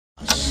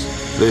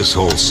This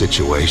whole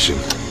situation,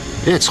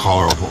 it's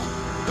horrible.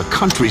 The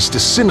country's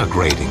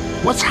disintegrating.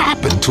 What's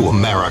happened to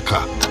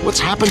America? What's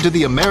happened to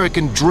the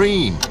American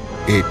dream?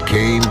 It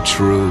came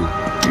true.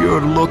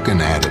 You're looking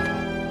at it.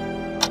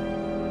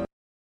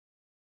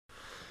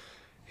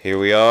 Here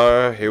we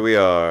are.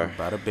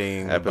 Bada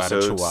bing,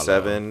 Episode bada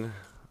 7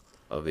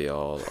 of the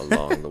All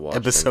Along the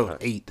Watchmen. Episode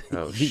 8.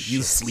 Oh, you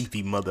shit.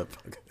 sleepy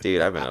motherfucker.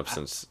 Dude, I've been up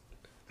since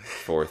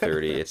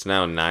 4:30. It's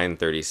now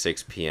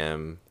 9:36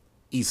 p.m.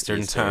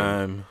 Eastern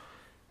time.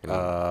 And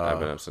I've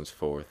been up since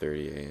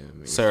 4:30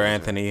 a.m. Sir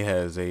Anthony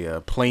has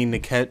a plane to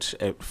catch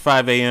at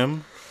 5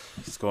 a.m.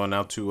 He's going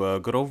out to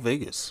good old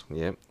Vegas.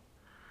 Yep.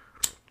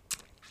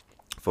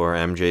 For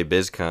MJ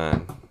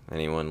BizCon.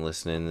 Anyone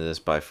listening to this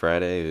by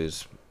Friday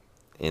who's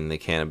in the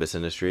cannabis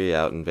industry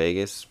out in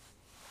Vegas,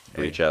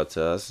 reach out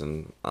to us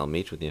and I'll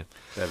meet with you.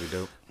 That'd be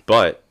dope.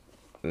 But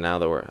now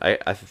that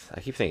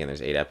I keep thinking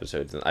there's 8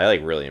 episodes, and I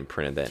like really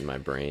imprinted that in my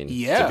brain.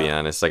 Yeah. To be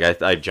honest,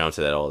 like I jump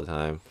to that all the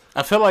time.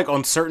 I feel like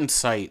on certain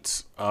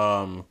sites,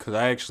 because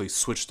I actually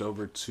switched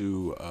over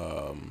to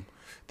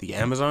the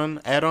Amazon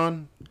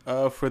add-on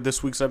for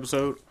this week's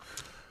episode,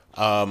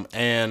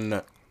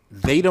 and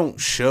they don't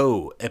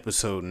show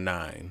episode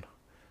 9.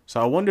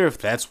 So I wonder if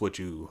that's what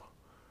you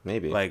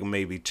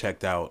maybe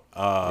checked out.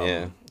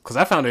 Yeah. Because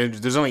I found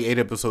there's only 8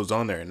 episodes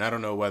on there, and I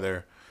don't know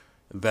whether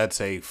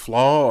that's a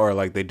flaw or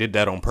like they did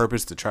that on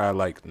purpose to try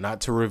like not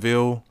to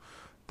reveal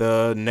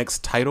the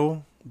next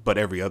title, but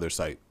every other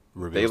site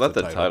reveals They let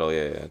the title,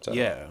 yeah.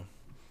 Yeah.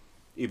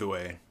 Either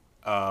way,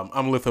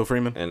 I'm Litho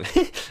Freeman, And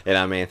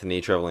I'm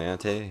Anthony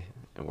Trevelyante,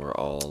 and we're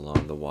all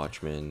along the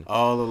Watchmen.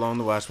 All Along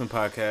the Watchmen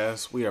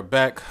podcast. We are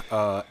back,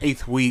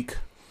 8th week,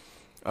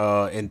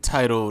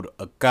 entitled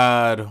 "A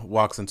God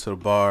Walks into the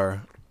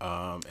Bar,"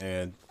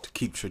 and to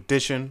keep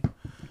tradition.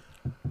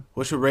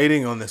 What's your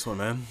rating on this one,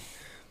 man?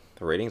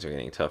 The ratings are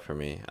getting tough for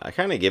me. I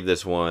kind of give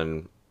this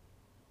one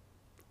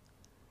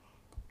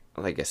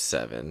like a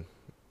 7,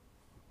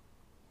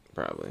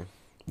 probably.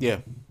 Yeah,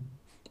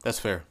 that's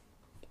fair.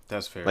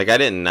 That's fair. Like, I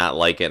did not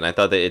like it, and I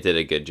thought that it did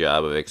a good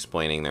job of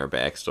explaining their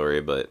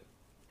backstory, but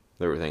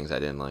there were things I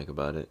didn't like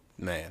about it.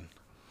 Man.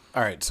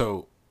 All right,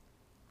 so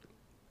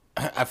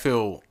I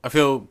feel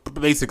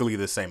basically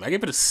the same. I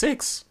give it a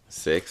 6.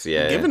 6,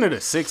 yeah. I'm giving it a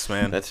 6,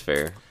 man. That's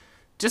fair.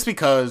 Just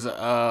because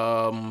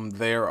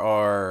there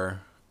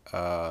are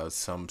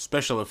some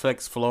special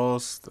effects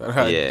flaws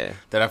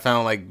that I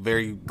found like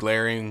very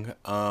glaring,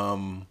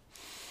 and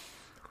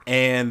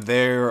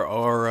they're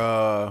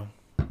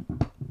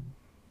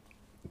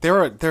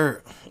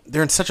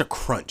in such a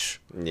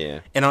crunch. Yeah.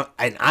 And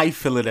I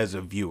feel it as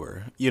a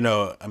viewer. You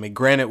know, I mean,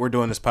 granted, we're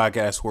doing this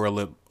podcast. We're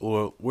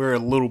a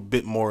little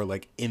bit more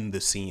like in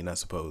the scene, I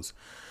suppose.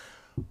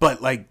 But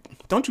like,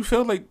 don't you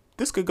feel like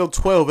this could go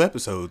 12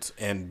 episodes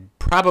and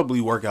probably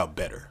work out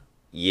better?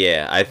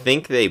 Yeah, I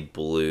think they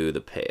blew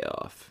the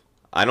payoff.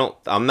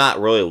 I'm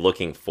not really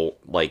looking for,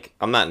 like,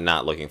 I'm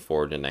not looking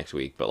forward to next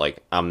week, but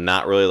like, I'm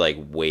not really like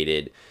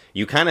weighted.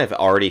 You kind of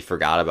already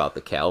forgot about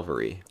the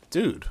Calvary.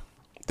 Dude,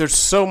 there's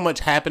so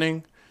much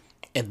happening.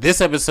 And this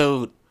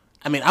episode,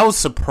 I mean, I was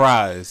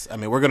surprised. I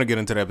mean, we're going to get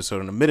into the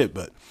episode in a minute,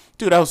 but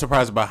dude, I was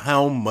surprised about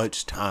how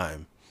much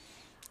time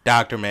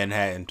Dr.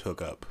 Manhattan took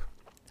up.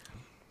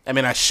 I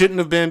mean, I shouldn't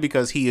have been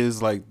because he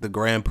is like the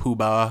grand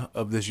poobah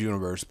of this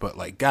universe, but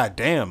like,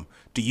 goddamn,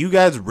 do you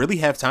guys really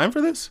have time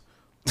for this?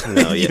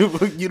 No, yeah.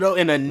 you know,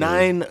 in a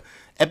 9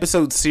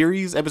 episode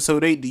series,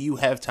 episode 8, do you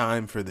have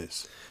time for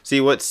this? See,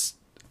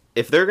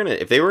 if they were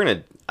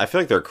gonna, I feel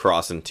like they're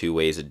crossing 2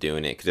 ways of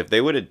doing it. Because if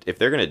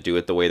they're gonna do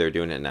it the way they're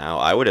doing it now,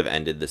 I would have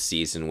ended the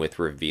season with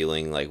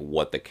revealing like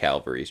what the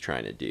Calvary's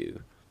trying to do.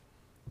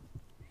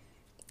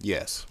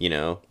 Yes. You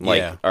know, like,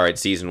 Yeah. all right,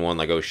 season 1,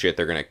 like, oh shit,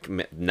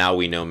 now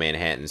we know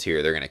Manhattan's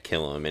here, they're gonna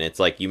kill him, and it's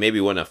like you maybe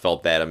wouldn't have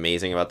felt that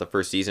amazing about the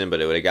first season, but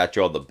it would have got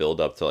you all the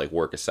build up to like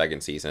work a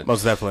second season.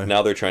 Most definitely.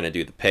 Now they're trying to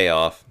do the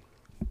payoff,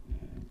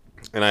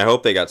 and I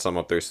hope they got some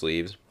up their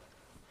sleeves.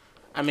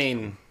 I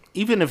mean,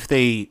 even if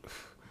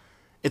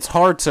it's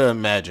hard to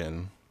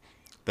imagine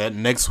that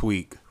next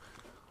week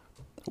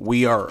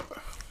we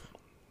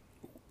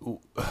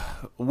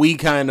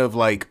kind of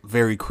like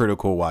very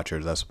critical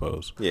watchers, I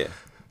suppose. Yeah.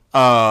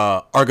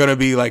 Are gonna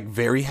be like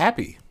very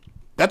happy.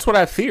 That's what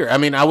I fear. I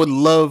mean, I would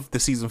love the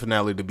season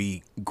finale to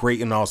be great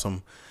and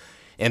awesome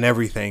and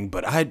everything,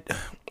 but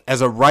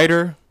as a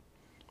writer,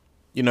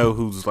 you know,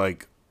 who's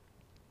like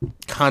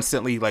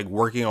constantly like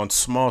working on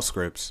small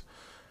scripts,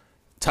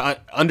 to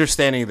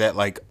understanding that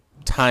like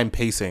time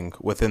pacing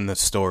within the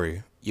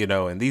story, you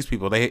know, and these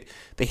people they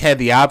had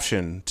the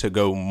option to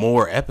go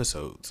more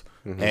episodes,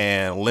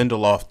 and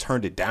Lindelof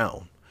turned it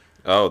down.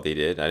 Oh, they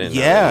did? I didn't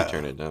know they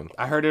turned it down.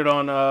 I heard it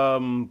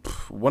on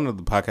one of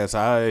the podcasts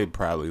I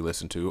probably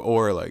listened to,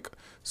 or like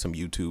some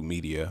YouTube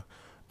media.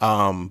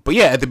 But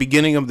yeah, at the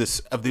beginning of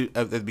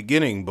the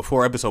beginning,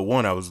 before episode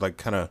 1, I was like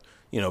kind of,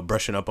 you know,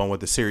 brushing up on what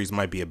the series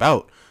might be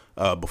about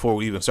before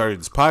we even started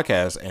this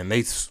podcast, and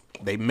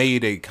they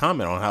made a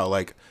comment on how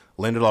like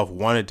Lindelof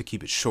wanted to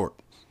keep it short,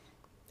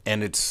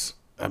 and it's,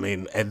 I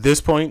mean, at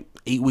this point,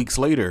 8 weeks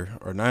later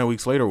or 9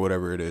 weeks later,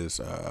 whatever it is,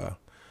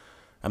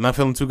 I'm not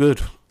feeling too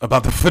good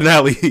about the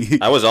finale.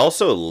 I was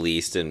also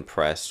least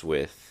impressed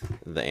with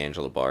the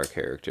Angela Barr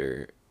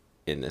character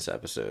in this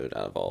episode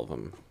out of all of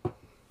them.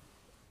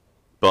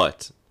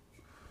 But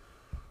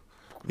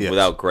Yes.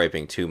 without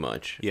griping too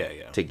much, Yeah.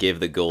 to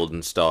give the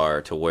golden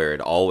star to where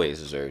it always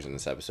deserves in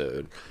this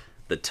episode,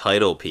 the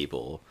title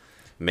people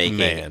making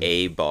Man.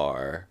 a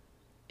bar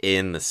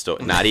in the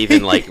story. Not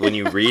even like when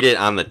you read it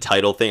on the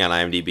title thing on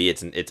IMDb,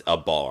 it's a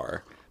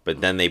bar,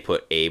 but then they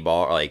put a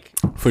bar, like,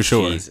 For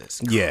sure. Jesus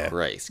Yeah.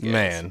 Christ, guys.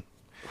 Man.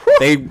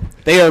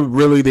 They are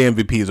really the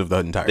MVPs of the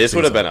entire This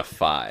would have season. been a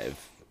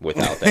 5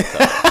 without that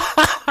title.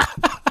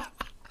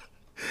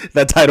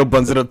 That title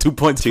buns it up 2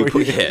 points for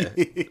you. Yeah.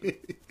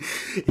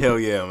 Hell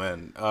yeah,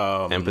 man.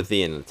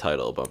 Empathy in the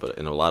title, but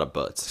in a lot of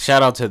butts.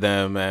 Shout out to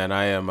them, man.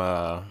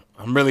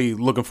 I'm really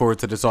looking forward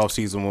to this off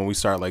season when we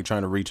start like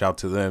trying to reach out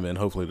to them and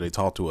hopefully they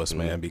talk to us,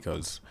 man,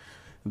 because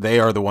they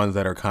are the ones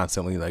that are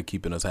constantly like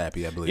keeping us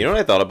happy, I believe. You know what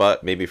I thought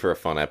about maybe for a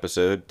fun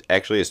episode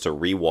actually is to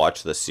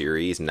rewatch the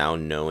series now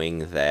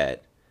knowing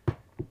that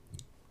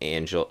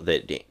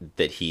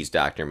that he's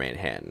Dr.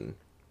 Manhattan.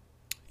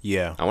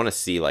 Yeah, I want to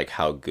see like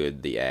how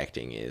good the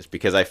acting is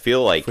because I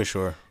feel like for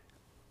sure.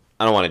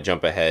 I don't want to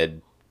jump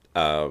ahead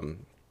too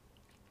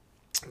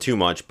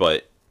much,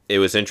 but it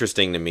was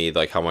interesting to me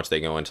like how much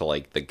they go into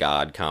like the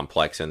God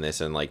complex in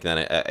this, and like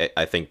then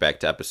I think back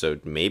to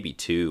episode maybe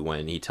 2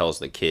 when he tells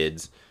the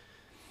kids.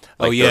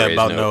 Like, there is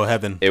about no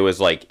heaven. It was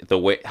like the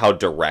way how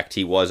direct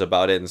he was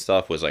about it and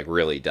stuff was like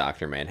really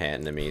Dr.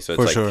 Manhattan to me. So it's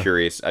For like sure.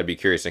 curious. I'd be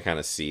curious to kind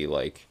of see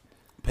like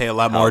Pay a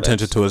lot more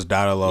attention to his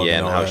dialogue. yeah,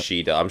 and and all how that.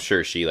 she does. I'm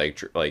sure she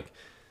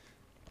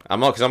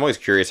I'm always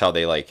curious how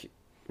they like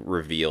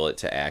reveal it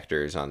to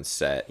actors on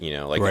set. You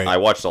know, like Right. I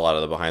watched a lot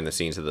of the behind the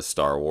scenes of the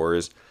Star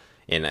Wars,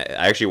 and I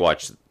actually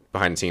watched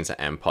behind the scenes of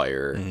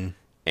Empire, Mm-hmm.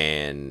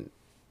 and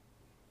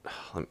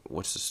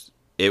what's this?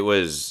 It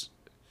was.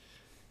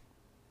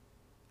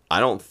 I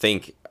don't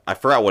think I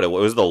forgot what it was.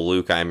 It was the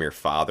Luke "I'm your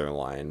father"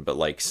 line, but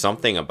like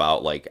something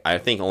about like I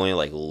think only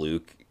like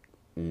Luke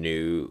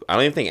knew. I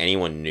don't even think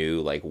anyone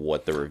knew like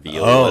what the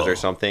reveal was or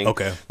something.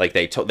 okay. Like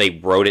they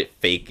wrote it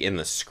fake in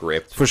the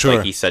script. For sure.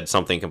 Like he said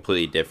something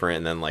completely different,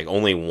 and then like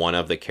only one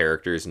of the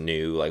characters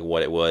knew like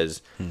what it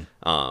was.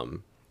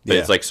 But Yeah.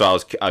 it's like so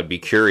I'd be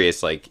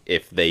curious like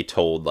if they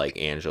told like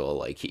Angela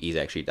like he's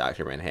actually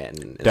Dr.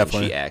 Manhattan, and then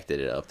Definitely. she acted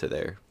it up to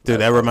there. Dude,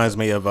 that reminds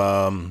me of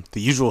The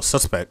Usual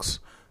Suspects.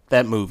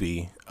 That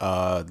movie,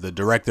 the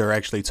director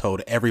actually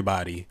told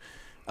everybody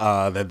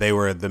that they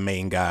were the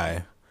main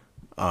guy,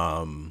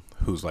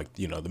 who's like,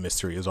 you know, the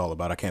mystery is all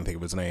about. I can't think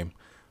of his name.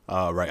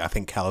 Right, I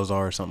think Calazar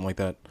or something like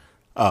that.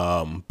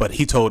 But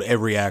he told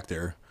every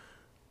actor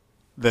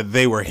that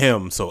they were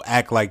him, so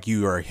act like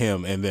you are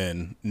him, and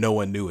then no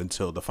one knew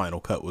until the final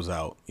cut was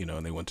out, you know,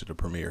 and they went to the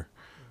premiere.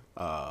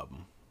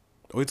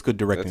 It's good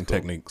directing That's cool.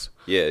 techniques.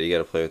 Yeah, you got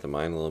to play with the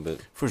mind a little bit.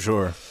 For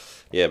sure.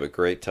 Yeah, but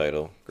great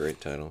title. Great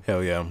title.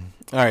 Hell yeah.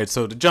 All right,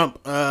 so to jump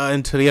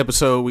into the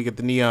episode, we get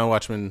the Neon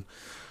Watchman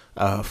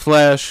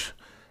Flash,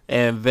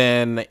 and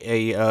then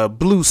a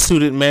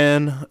blue-suited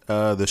man,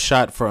 the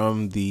shot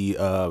from the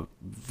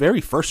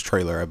very first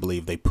trailer, I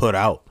believe, they put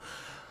out,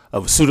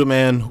 of a suited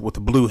man with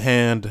a blue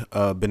hand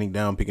bending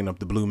down, picking up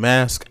the blue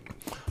mask.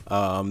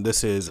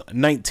 This is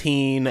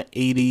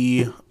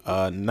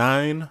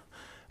 1989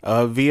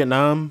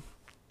 Vietnam.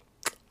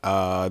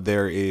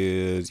 There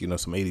is, you know,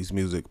 some 80s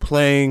music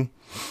playing.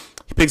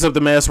 He picks up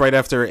the mask right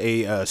after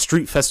a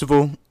street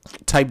festival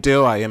type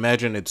deal. I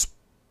imagine it's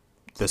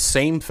the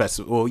same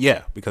festival. Well,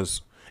 yeah,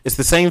 because it's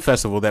the same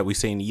festival that we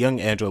seen young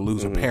Angela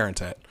lose her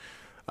parents at.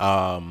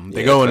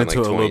 They go into like it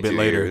a little bit 22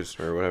 later. years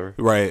or whatever.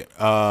 Right.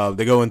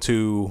 They go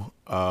into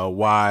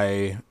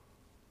why.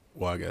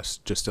 Well, I guess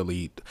just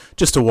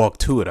to walk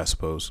to it, I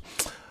suppose.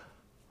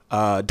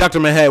 Dr.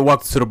 Manhattan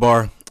walks to the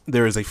bar.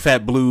 There is a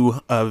fat blue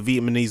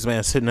Vietnamese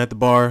man sitting at the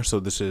bar. So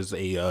this is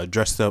a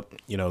dressed up,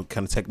 you know,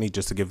 kind of technique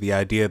just to give the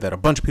idea that a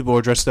bunch of people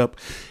are dressed up.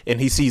 And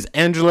he sees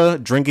Angela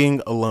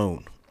drinking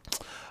alone.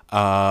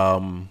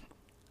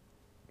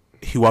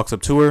 He walks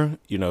up to her,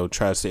 you know,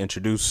 tries to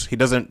introduce. He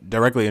doesn't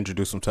directly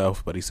introduce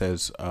himself, but he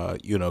says,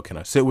 you know, can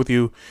I sit with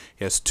you?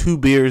 He has 2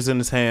 beers in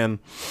his hand.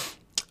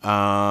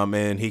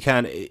 And he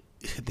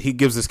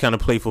gives this kind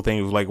of playful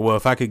thing of like, well,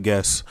 if I could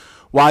guess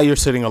while you're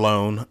sitting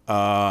alone,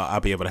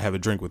 I'll be able to have a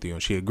drink with you.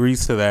 And she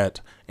agrees to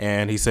that.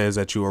 And he says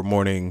that you are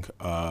mourning,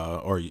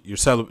 or you're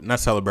not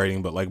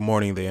celebrating, but like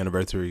mourning the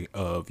anniversary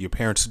of your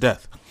parents'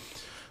 death.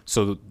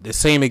 So the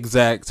same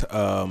exact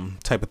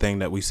type of thing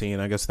that we seen.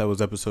 I guess that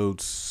was episode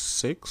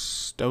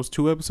 6. That was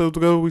 2 episodes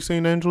ago. We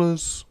seen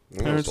Angela's I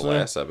think that was parents. the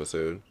last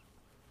episode.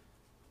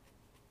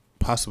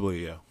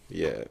 Possibly, yeah.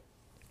 Yeah.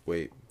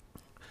 Wait.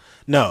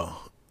 No.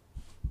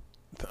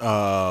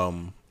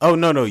 Oh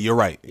no, you're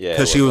right. Yeah,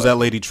 because it she was was at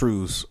Lady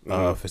True's.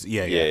 Yeah.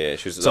 Yeah.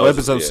 She was, So that was-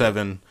 episode yeah.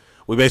 7,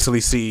 we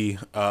basically see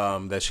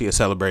that she is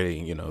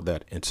celebrating, you know,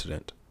 that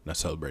incident. Not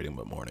celebrating,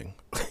 but mourning.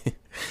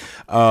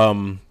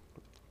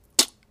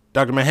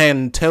 Dr.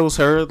 Manhattan tells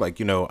her, like,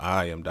 you know,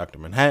 I am Dr.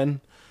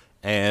 Manhattan.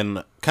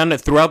 And kind of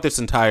throughout this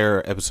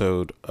entire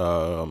episode,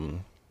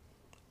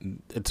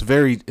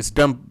 it's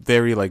done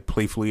very like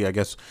playfully, I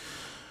guess.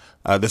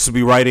 This would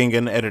be writing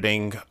and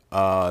editing.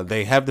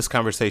 They have this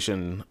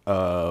conversation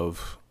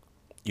of,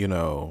 you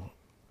know,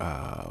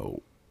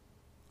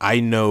 I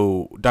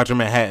know Dr.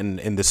 Manhattan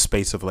in this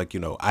space of like,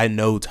 you know, I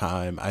know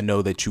time. I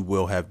know that you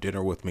will have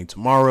dinner with me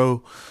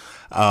tomorrow.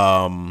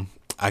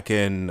 I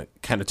can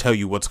kind of tell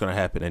you what's going to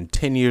happen in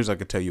 10 years. I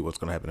could tell you what's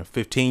going to happen in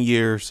 15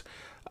 years.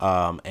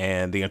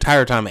 And the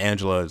entire time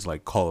Angela is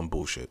like calling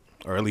bullshit,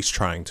 or at least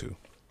trying to.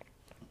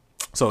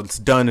 So it's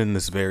done in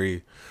this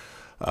very,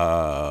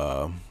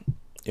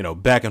 you know,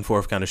 back and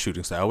forth kind of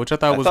shooting style, which I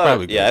thought was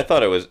probably good. Yeah, I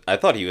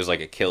thought he was like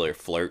a killer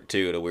flirt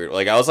too, in a weird.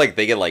 Like I was like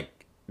thinking like,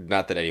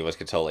 not that any of us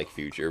could tell like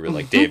future, but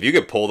like Dave, you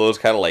could pull those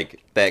kind of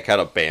like that kind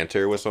of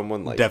banter with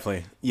someone. Like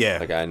definitely, yeah.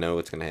 Like I know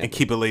what's gonna happen And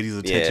keep a lady's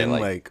attention. Yeah,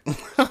 like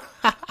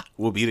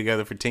we'll be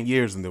together for 10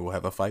 years and then we'll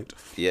have a fight.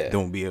 Yeah.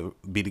 Then we'll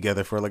be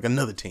together for like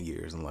another 10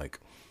 years and like,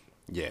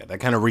 yeah, that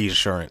kind of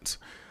reassurance.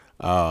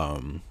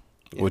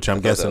 Which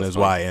I'm guessing is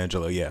why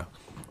Angela, yeah.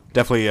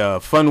 Definitely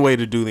a fun way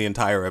to do the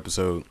entire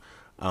episode.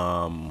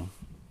 But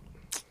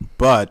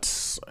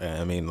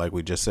I mean, like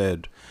we just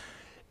said,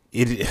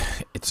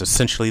 it's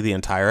essentially the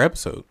entire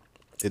episode.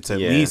 It's at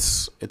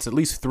least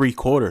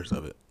 3/4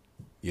 of it,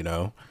 you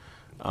know.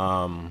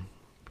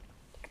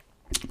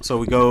 So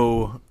we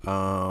go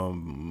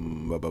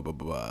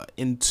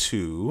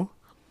into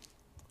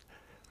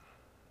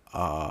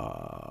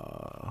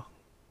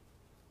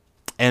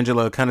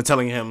Angela kind of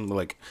telling him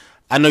like,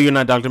 I know you're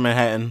not Dr.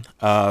 Manhattan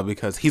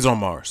because he's on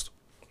Mars.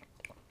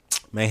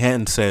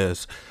 Manhattan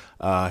says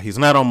he's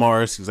not on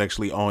Mars. He's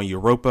actually on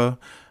Europa.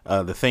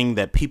 The thing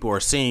that people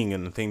are seeing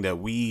and the thing that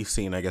we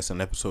seen, I guess,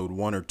 in episode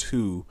 1 or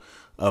 2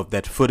 of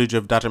that footage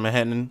of Dr.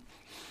 Manhattan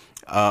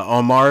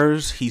on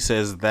Mars, he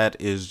says that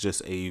is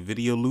just a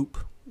video loop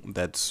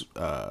that's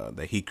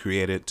that he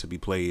created to be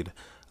played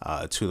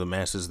to the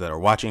masses that are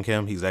watching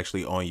him. He's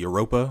actually on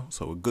Europa,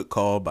 so a good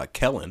call by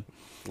Kellen.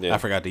 Yeah. I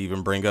forgot to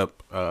even bring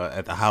up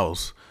at the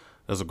house.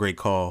 That was a great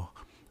call.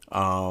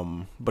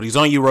 But he's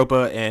on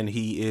Europa and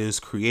he is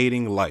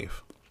creating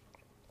life.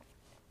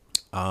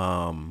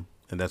 And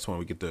that's when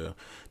we get the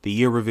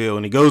year reveal,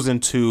 and he goes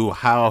into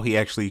how he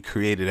actually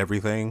created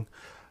everything,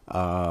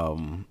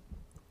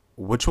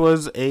 which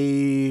was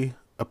a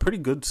pretty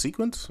good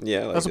sequence.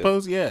 Yeah, I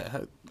suppose.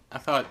 Yeah, I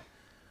thought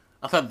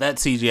that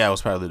CGI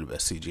was probably the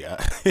best CGI.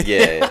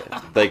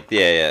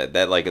 yeah,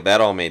 that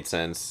all made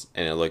sense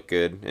and it looked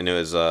good, and it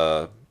was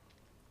I'm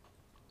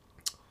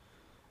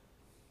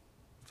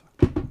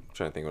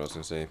trying to think what I was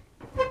gonna say.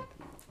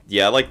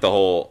 Yeah, I like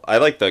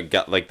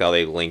how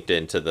they linked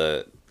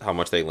into how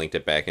much they linked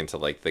it back into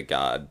like the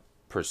god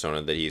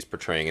persona that he's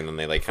portraying, and then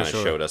they like kind of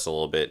showed us a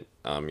little bit.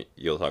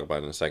 You'll talk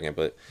about it in a second,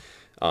 but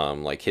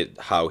like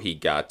how he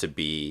got to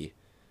be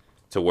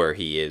to where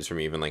he is from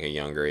even like a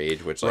younger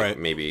age, which like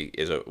maybe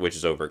is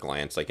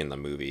overglanced like in the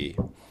movie.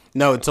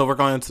 No, it's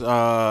overglanced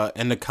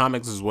in the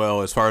comics as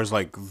well, as far as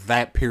like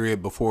that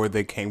period before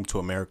they came to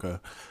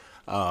America.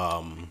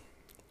 I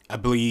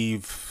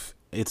believe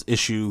it's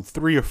issue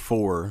 3 or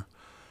 4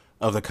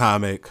 of the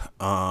comic.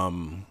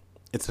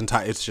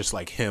 It's just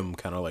like him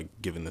kind of like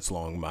giving this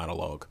long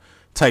monologue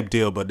type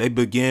deal, but they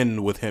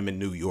begin with him in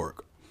New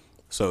York.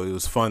 So it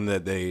was fun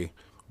that they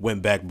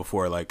went back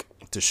before, like,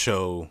 to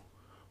show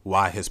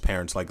why his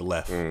parents like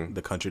left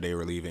the country they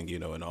were leaving, you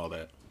know, and all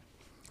that.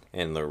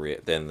 And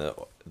then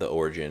the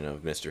origin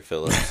of Mr.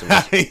 Phillips.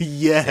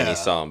 Yeah. And he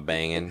saw him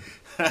banging.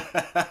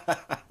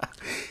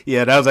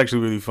 Yeah, that was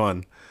actually really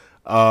fun.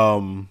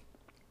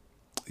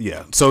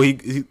 Yeah. So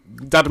he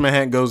Dr.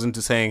 Manhattan goes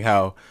into saying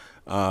how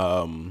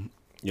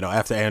you know,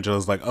 after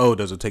Angela's like, oh,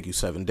 does it take you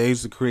 7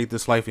 days to create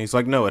this life? And he's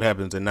like, no, it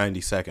happens in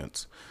 90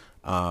 seconds.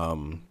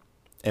 And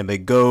they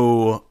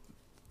go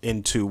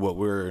into what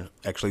we're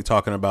actually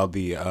talking about,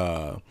 the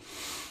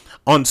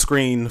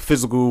on-screen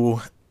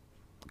physical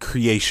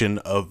creation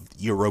of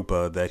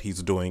Europa that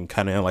he's doing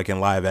kind of like in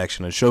live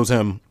action. It shows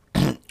him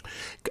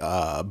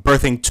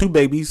birthing 2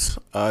 babies,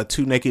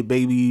 2 naked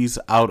babies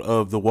out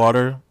of the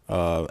water.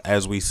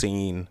 As we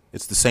seen,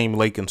 it's the same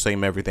lake and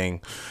same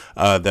everything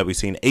that we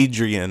seen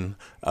Adrian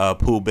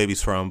pull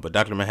babies from, but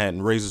Dr.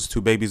 Manhattan raises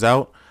 2 babies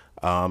out,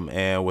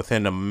 and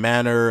within a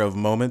matter of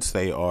moments,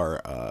 they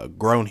are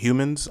grown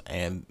humans,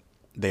 and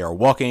they are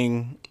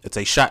walking. It's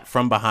a shot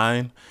from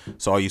behind,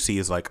 so all you see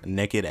is like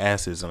naked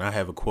asses, and I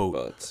have a quote.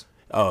 Butts.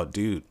 Oh,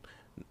 dude,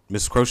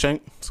 Mrs.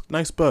 Crowshank,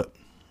 nice butt.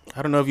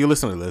 I don't know if you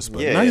listen to this,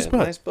 but nice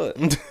butt. Nice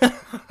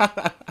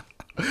butt.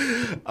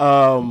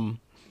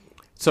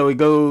 So he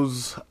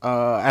goes,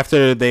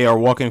 after they are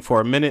walking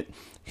for a minute,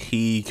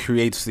 he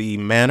creates the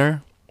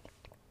manor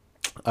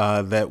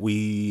that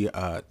we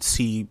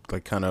see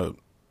like kind of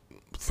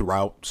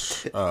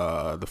throughout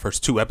the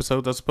first 2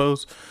 episodes, I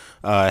suppose,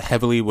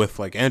 heavily with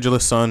like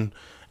Angela's son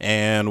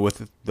and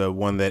with the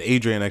one that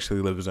Adrian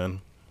actually lives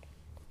in.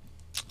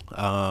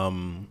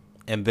 And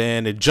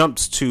then it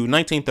jumps to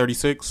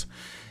 1936.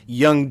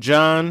 Young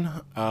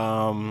John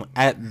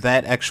at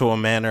that actual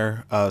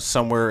manor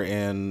somewhere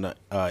in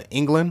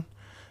England,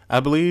 I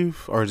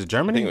believe, or is it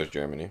Germany? I think it was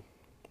Germany.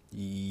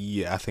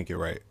 Yeah, I think you're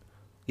right.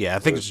 Yeah, I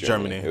think It it's was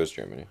Germany. It was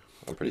Germany.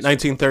 I'm pretty sure.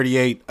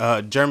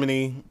 1938,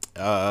 Germany.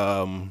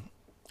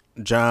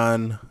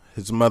 John,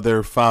 his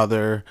mother,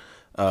 father,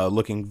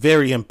 looking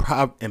very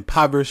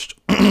impoverished,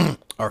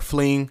 are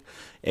fleeing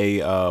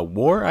a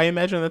war, I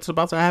imagine, that's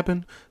about to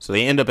happen. So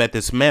they end up at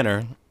this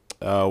manor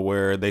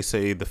where they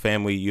say the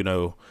family,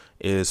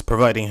 is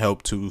providing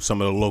help to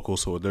some of the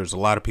locals. So there's a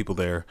lot of people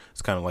there.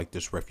 It's kind of like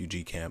this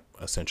refugee camp,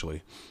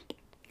 essentially.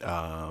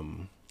 I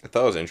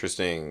thought it was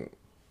interesting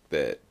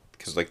that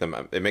because like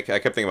I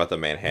kept thinking about the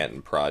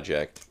Manhattan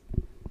Project,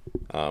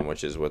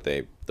 which is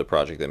the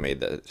project that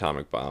made the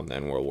atomic bomb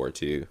then World War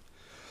II,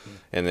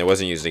 and it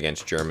wasn't used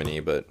against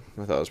Germany, but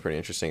I thought it was pretty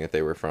interesting that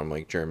they were from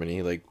like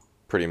Germany, like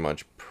pretty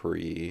much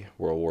pre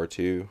World War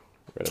II,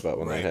 right about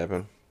when that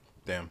happened.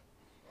 Damn.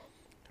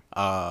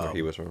 Where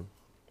he was from.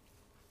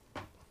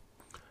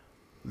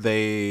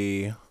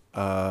 They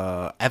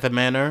at the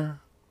manor,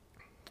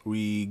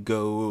 we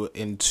go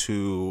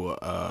into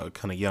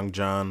kind of young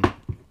John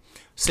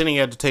sitting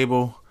at the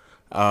table,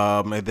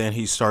 and then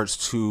he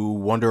starts to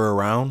wander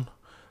around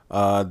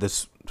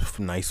this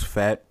nice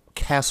fat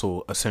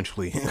castle,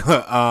 essentially.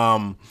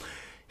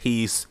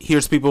 He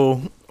hears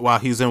people while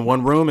he's in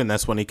one room, and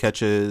that's when he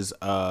catches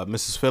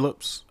Mr.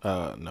 Phillips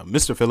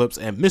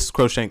and Mrs.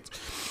 Crookshanks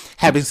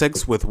having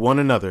sex with one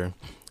another.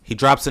 He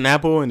drops an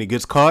apple and he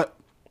gets caught.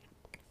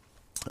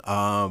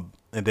 And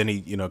then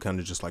he, kind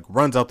of just like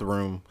runs out the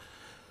room.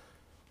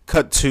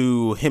 Cut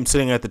to him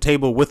sitting at the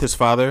table with his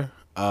father.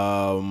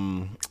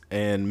 And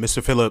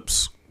Mr.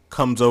 Phillips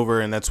comes over,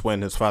 and that's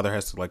when his father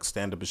has to like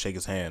stand up and shake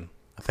his hand.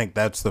 I think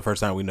that's the first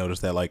time we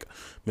noticed that like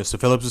Mr.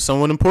 Phillips is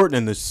someone important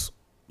in this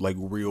like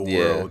real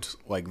world.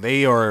 Like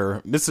they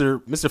are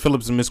Mr.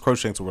 Phillips and Miss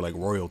Crookshanks were like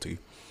royalty.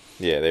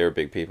 Yeah, they were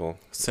big people.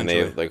 And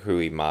they like who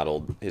he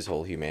modeled his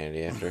whole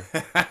humanity after.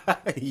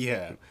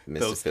 Yeah, Mr.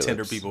 those Phillips.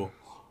 tender people.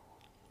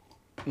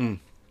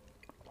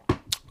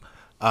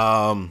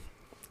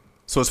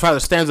 So his father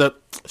stands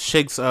up,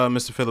 shakes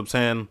Mr. Phillips'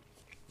 hand.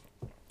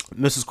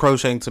 Mrs.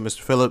 Crookshanks and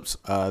Mr. Phillips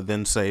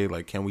then say,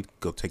 like, can we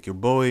go take your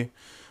boy?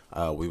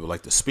 We would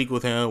like to speak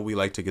with him. We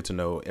like to get to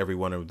know every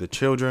one of the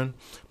children.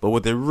 But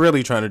what they're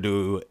really trying to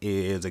do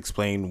is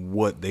explain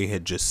what they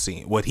had just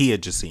seen, what he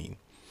had just seen.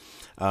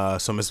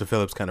 So Mr.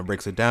 Phillips kind of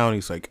breaks it down.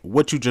 He's like,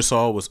 what you just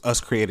saw was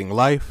us creating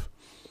life.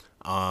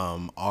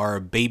 Our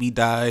baby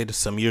died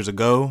some years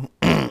ago.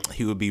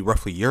 He would be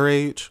roughly your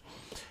age.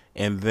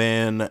 And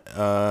then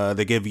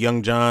they give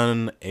young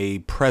John a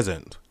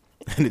present.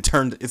 And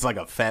it's like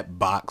a fat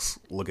box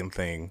looking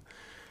thing.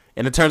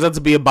 And it turns out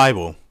to be a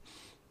Bible.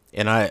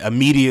 And I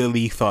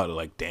immediately thought,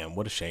 like, damn,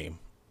 what a shame.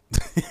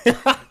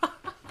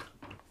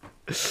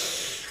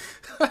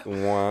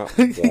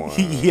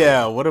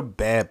 Yeah, what a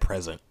bad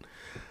present.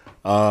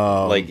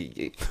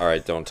 Like, all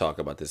right, don't talk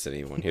about this to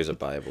anyone. Here's a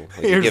Bible.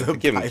 Like,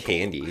 give him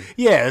candy.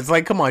 Yeah, it's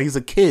like, come on, he's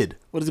a kid.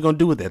 What is he going to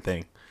do with that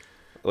thing?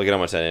 Look at how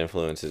much that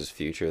influences his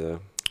future,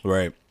 though.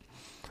 Right.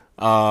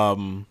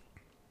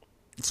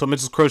 So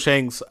Mrs.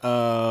 Crookshanks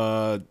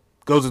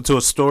goes into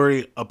a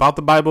story about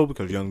the Bible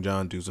because young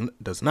John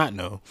does not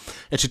know.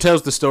 And she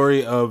tells the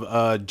story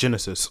of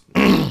Genesis,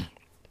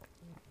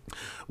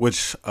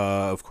 which,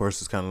 of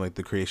course, is kind of like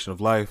the creation of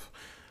life.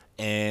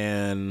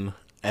 And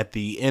at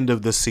the end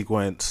of this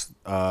sequence,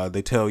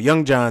 they tell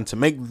young John to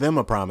make them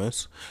a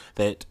promise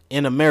that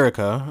in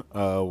America,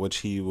 which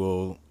he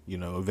will,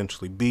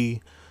 eventually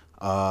be,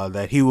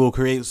 that he will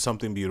create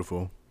something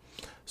beautiful.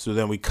 So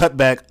then we cut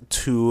back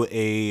to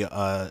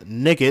a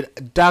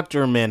naked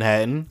Dr.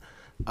 Manhattan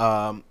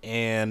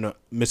and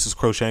Mrs.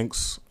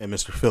 Crookshanks and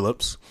Mr.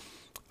 Phillips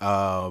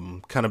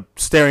kind of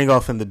staring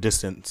off in the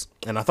distance.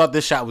 And I thought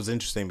this shot was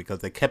interesting because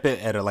they kept it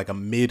at a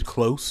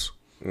mid-close.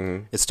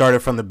 Mm-hmm. It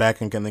started from the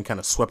back and then kind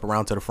of swept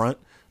around to the front.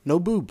 No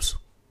boobs.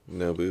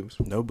 No boobs.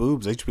 No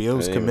boobs. HBO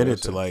is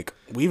committed to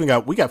we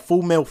got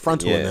full male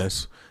frontal in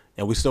this,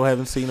 and we still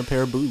haven't seen a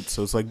pair of boobs.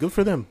 So it's like good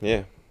for them.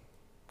 Yeah.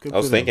 I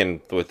was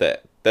thinking with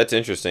that. That's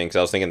interesting because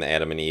I was thinking the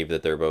Adam and Eve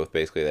that they're both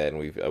basically that, and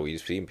we've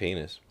seen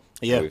penis.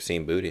 Yeah, we've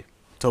seen booty.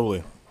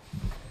 Totally.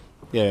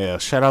 Yeah.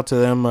 Shout out to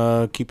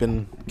them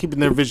keeping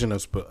their vision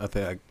up.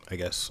 I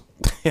guess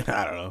I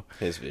don't know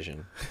his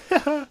vision.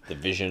 The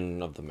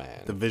vision of the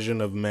man. The vision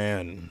of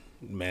man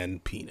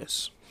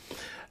penis.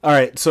 All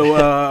right, so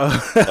a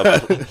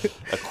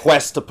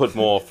quest to put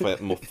more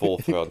full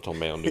frontal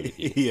male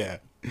nudity. Yeah.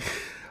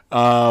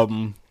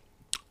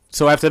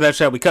 So after that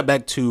shot, we cut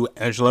back to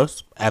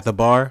Angela's at the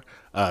bar.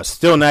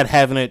 Still not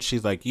having it.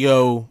 She's like,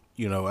 yo,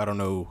 I don't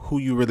know who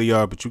you really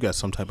are, but you got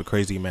some type of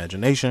crazy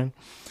imagination.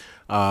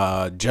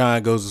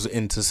 John goes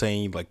into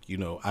saying, like,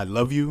 I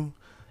love you.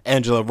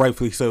 Angela,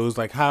 rightfully so, is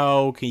like,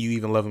 how can you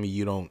even love me?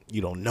 You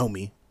don't know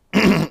me.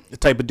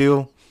 Type of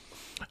deal.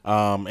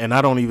 And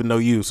I don't even know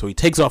you. So he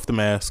takes off the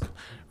mask,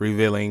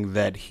 revealing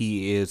that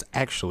he is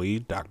actually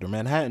Dr.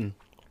 Manhattan.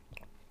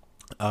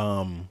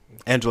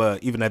 Angela,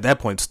 even at that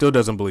point, still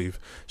doesn't believe.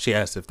 She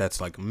asks if that's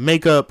like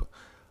makeup.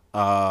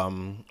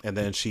 And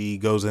then she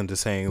goes into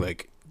saying,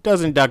 like,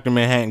 doesn't Dr.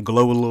 Manhattan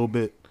glow a little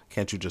bit?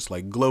 Can't you just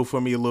like glow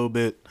for me a little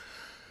bit?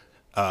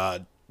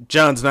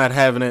 John's not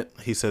having it.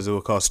 He says it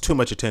will cost too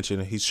much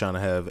attention. He's trying to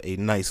have a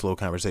nice little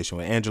conversation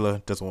with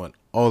Angela. Doesn't want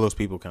all those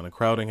people kind of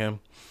crowding him.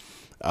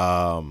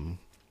 And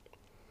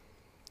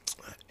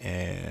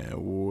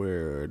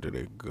where did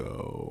it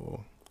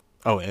go?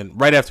 Oh, and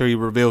right after he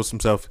reveals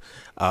himself,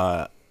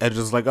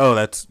 Angela's like, "Oh,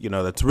 that's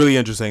really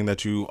interesting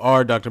that you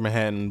are Dr.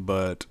 Manhattan,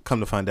 but come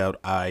to find out,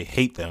 I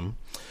hate them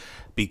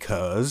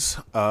because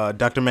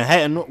Dr.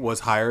 Manhattan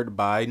was hired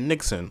by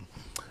Nixon."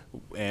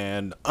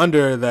 And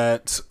under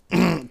that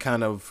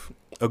kind of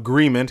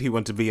agreement, he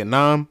went to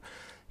Vietnam.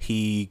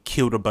 He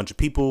killed a bunch of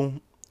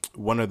people.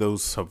 One of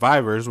those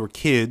survivors were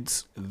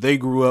kids. They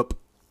grew up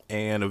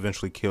and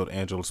eventually killed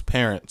Angela's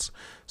parents.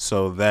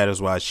 So that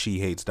is why she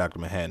hates Dr.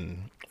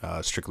 Manhattan,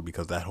 strictly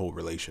because of that whole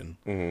relation.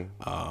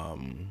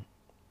 Mm-hmm.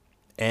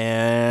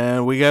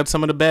 And we got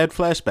some of the bad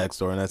flashbacks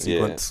during that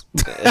sequence.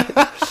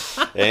 Yeah.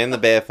 And the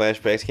bad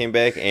flashbacks came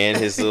back, and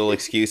his little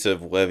excuse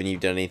of, well, haven't you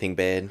done anything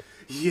bad?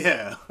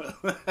 Yeah.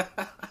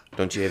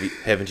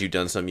 Haven't you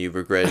done something you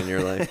regret in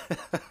your life?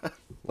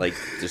 Like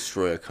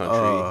destroy a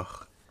country?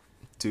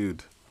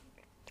 Dude.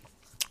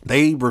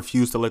 They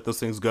refuse to let those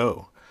things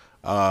go.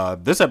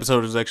 This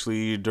episode is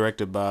actually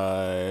directed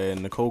by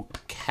Nicole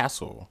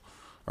Cassell,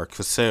 or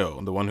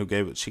Cassell, the one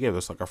who she gave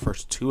us like our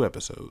first 2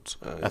 episodes.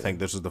 Yeah. I think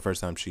this is the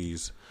first time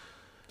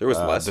there was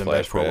less been flashbacks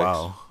back for a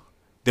while.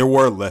 There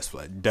were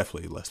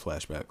definitely less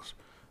flashbacks.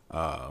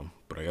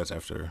 But I guess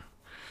after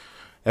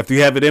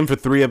you have it in for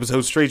 3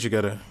 episodes straight, you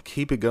gotta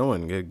keep it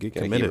going. Get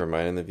committed. Keep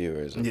reminding the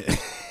viewers of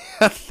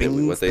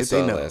what they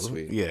saw last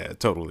week. Yeah,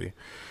 totally.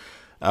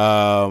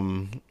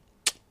 All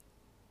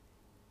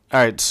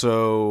right,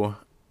 so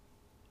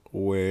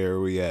where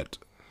are we at?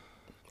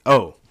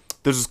 Oh,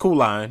 there's this cool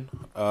line,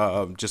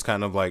 just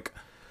kind of like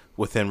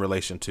within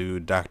relation to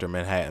Dr.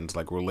 Manhattan's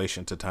like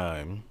relation to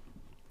time.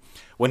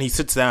 When he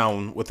sits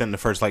down within the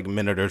first like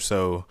minute or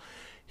so,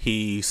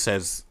 he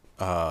says,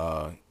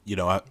 I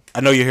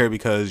know you're here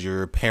because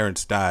your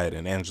parents died.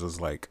 And Angela's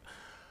like,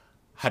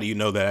 how do you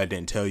know that I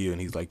didn't tell you? And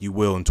he's like, you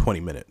will in 20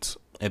 minutes.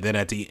 And then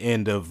at the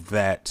end of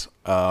that,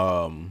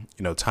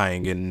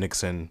 tying in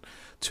Nixon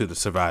to the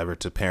survivor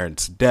to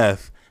parents'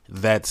 death,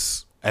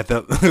 that's at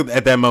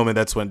that moment,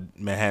 that's when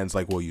Manhattan's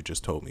like, well, you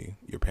just told me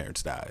your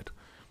parents died,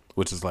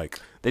 which is like,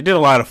 they did a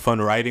lot of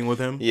fun writing with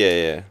him.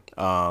 Yeah.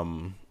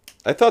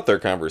 I thought their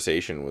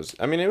conversation was,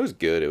 it was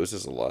good. It was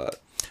just a lot.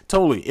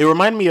 Totally. It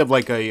reminded me of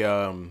like a,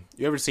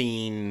 you ever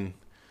seen,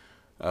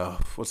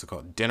 what's it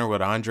called? Dinner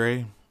with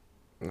Andre?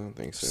 I don't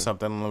think so.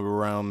 Something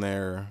around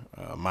there.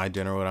 My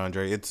Dinner with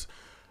Andre.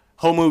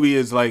 Whole movie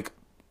is like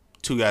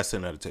 2 guys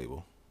sitting at a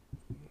table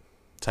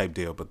type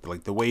deal. But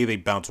like the way they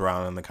bounce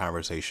around in the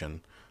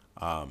conversation,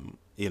 and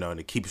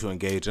it keeps you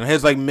engaged. And it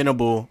has like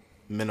minimal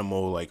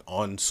like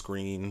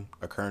on-screen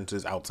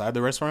occurrences outside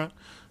the restaurant.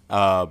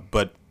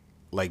 But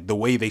like the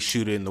way they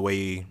shoot it and the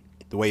way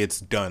it's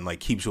done, like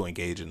keeps you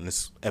engaged. And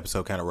this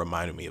episode kind of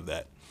reminded me of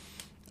that.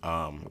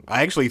 I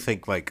actually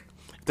think like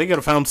if they could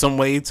have found some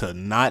way to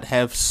not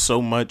have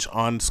so much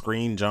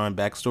on-screen John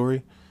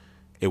backstory,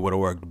 it would have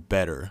worked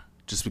better.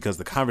 Just because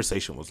the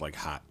conversation was like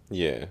hot.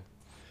 Yeah,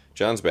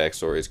 John's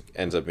backstory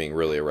ends up being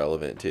really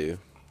irrelevant too.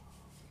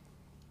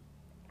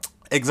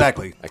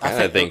 Exactly. I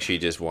kind of think she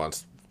just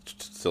wants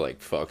to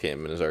like fuck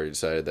him and has already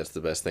decided that's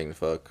the best thing to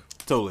fuck.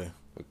 Totally.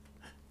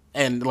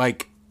 And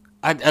like,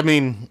 I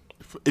mean,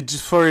 it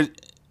just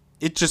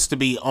to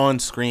be on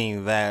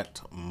screen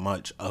that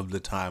much of the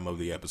time of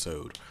the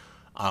episode,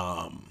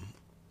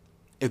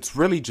 it's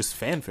really just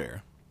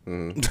fanfare,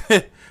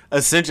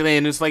 essentially.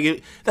 And it's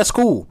like that's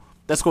cool.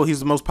 That's cool. He's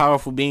the most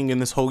powerful being in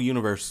this whole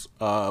universe,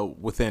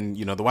 within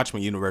the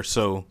Watchmen universe.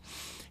 So,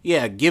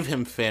 yeah, give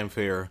him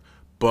fanfare,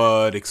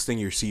 but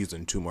extend your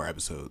season 2 more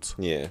episodes.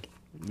 Yeah,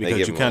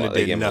 because you kind of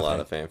did nothing. A lot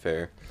of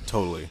fanfare.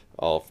 Totally.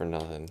 All for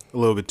nothing. A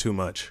little bit too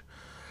much.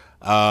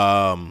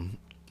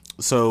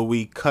 So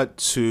we cut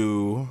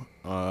to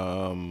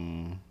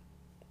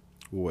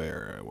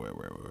where?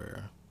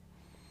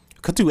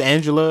 Cut to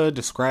Angela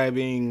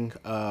describing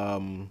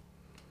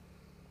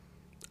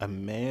a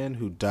man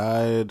who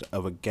died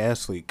of a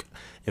gas leak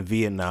in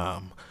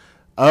Vietnam.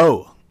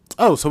 Oh,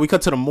 so we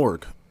cut to the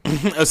morgue.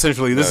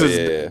 Essentially, this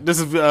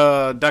is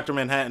Dr.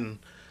 Manhattan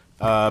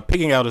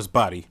picking out his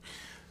body.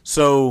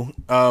 So,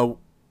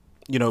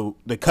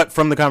 they cut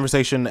from the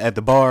conversation at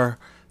the bar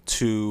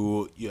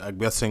to, I'm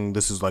guessing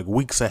this is like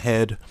weeks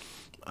ahead.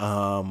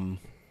 Angela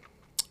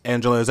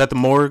is at the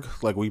morgue,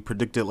 like we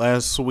predicted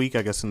last week,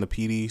 I guess in the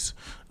PDs.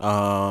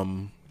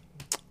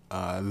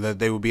 That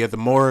they would be at the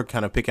morgue,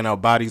 kind of picking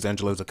out bodies.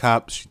 Angela's a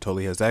cop. She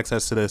totally has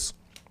access to this.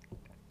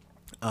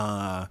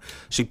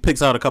 She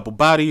picks out a couple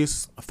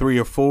bodies, 3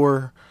 or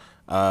 4.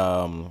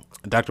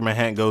 Dr.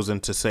 Manhattan goes in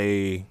to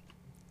say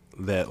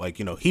that, like,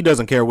 he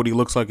doesn't care what he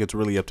looks like. It's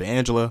really up to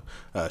Angela.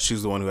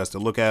 She's the one who has to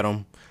look at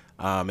him.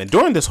 And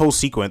during this whole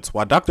sequence,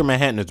 while Dr.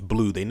 Manhattan is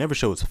blue, they never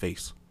show his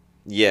face.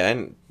 Yeah,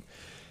 and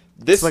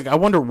this... It's like, I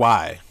wonder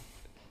why.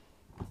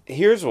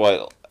 Here's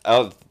what...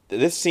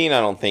 this scene, I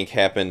don't think,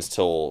 happens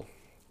till...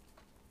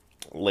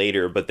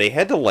 later, but they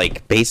had to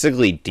like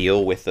basically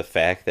deal with the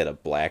fact that a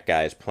black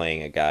guy is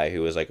playing a guy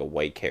who was like a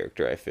white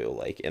character, I feel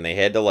like. And they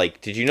had to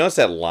like, did you notice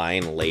that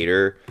line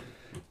later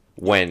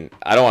when,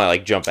 I don't want to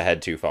like jump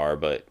ahead too far,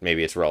 but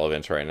maybe it's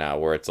relevant right now,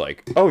 where it's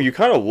like, oh, you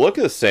kind of look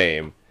the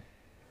same.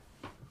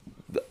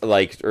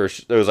 Like, or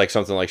there was like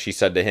something like she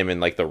said to him in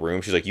like the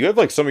room, she's like, you have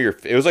like some of your,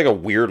 it was like a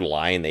weird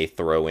line they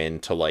throw in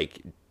to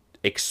like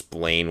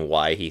explain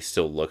why he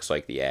still looks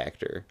like the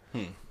actor.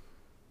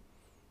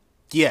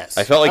 Yes.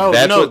 I felt like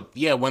that's what...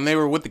 Yeah, when they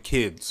were with the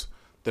kids,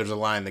 there's a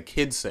line the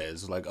kid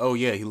says, like, oh,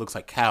 yeah, he looks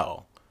like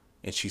Cal.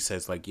 And she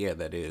says, like, yeah,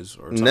 that is.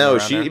 Or no,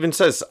 she even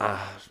says... I'll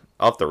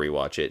have to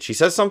rewatch it. She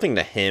says something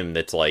to him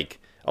that's, like,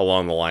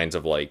 along the lines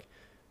of, like,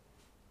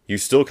 you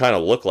still kind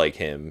of look like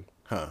him.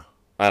 Huh.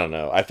 I don't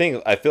know. I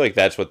feel like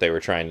that's what they were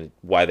trying to...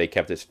 Why they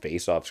kept his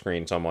face off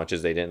screen so much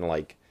is they didn't,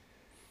 like...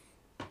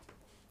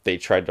 They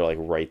tried to, like,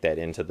 write that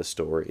into the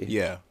story.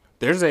 Yeah.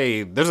 There's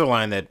a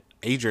line that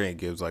Adrian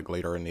gives, like,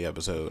 later in the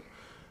episode.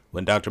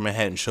 When Dr.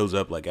 Manhattan shows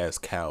up, like, as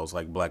Cal's,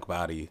 like, black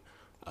body,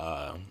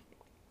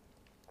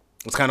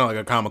 it's kind of like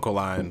a comical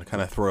line,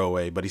 kind of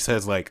throwaway, but he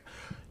says, like,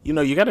 you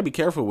know, you got to be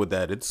careful with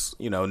that. It's,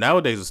 you know,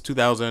 nowadays it's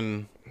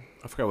 2000,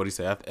 I forgot what he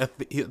said. I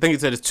think he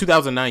said it's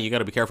 2009, you got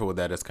to be careful with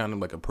that. It's kind of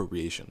like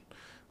appropriation.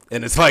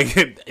 And it's like,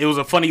 it was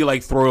a funny,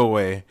 like,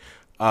 throwaway,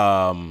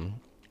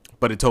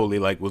 but it totally,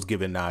 like, was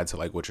giving nod to,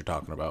 like, what you're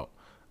talking about.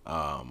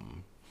 I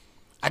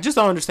just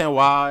don't understand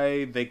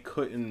why they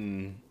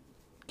couldn't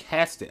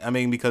cast it. I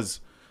mean, because...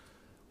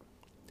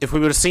 If we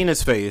would have seen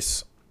his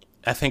face,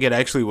 I think it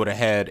actually would have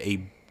had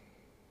a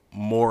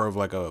more of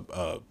like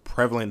a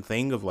prevalent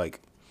thing of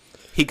like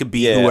he could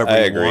be whoever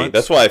I he agree. wants.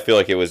 That's why I feel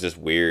like it was just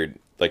weird,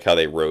 like how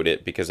they wrote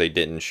it because they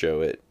didn't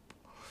show it.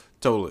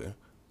 Totally.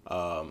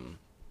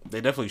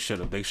 They definitely should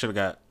have. They should have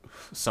got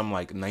some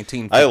like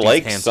 1950s. I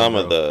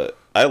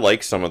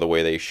like some of the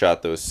way they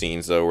shot those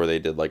scenes though, where they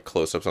did like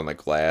close-ups on the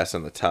glass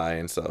and the tie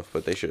and stuff.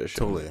 But they should have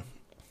shown totally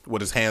with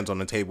his hands on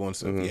the table and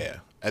stuff. Mm-hmm. Yeah,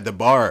 at the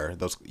bar,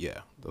 those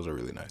are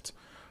really nice.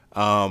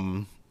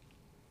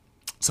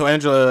 So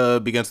Angela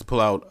begins to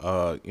pull out,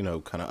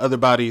 kind of other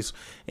bodies,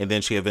 and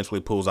then she eventually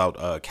pulls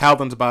out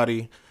Calvin's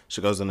body.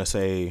 She goes in to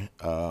say,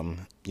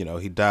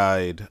 he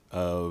died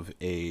of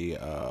a,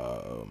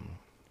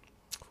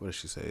 what does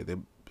she say? He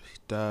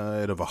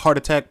died of a heart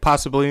attack,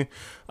 possibly.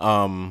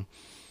 He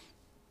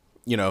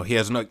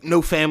has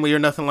no family or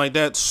nothing like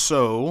that,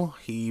 so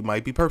he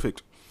might be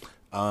perfect.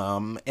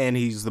 And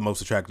he's the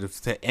most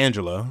attractive to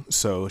Angela,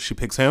 so she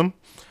picks him.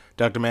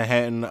 Dr.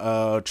 Manhattan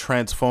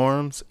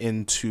transforms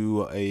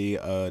into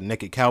a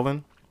naked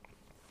Calvin.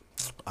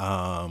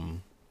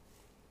 Then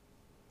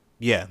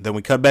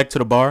we cut back to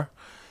the bar.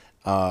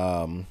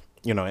 And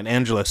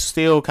Angela's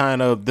still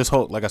kind of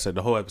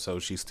the whole episode,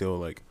 she's still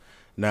like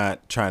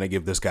not trying to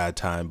give this guy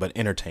time, but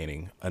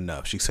entertaining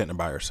enough. She's sitting there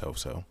by herself,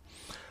 so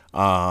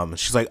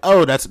she's like,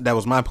 "Oh, that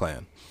was my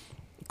plan.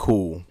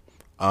 Cool.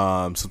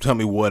 So tell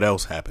me what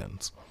else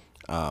happens."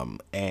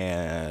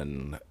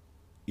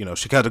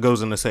 She kind of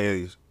goes in to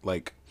say,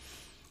 like,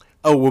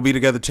 oh, we'll be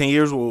together 10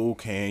 years. Well,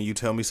 can you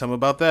tell me something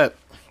about that?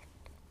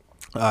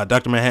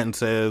 Dr. Manhattan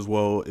says,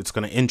 well, it's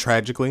going to end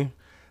tragically.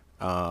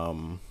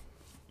 Then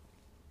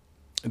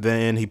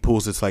he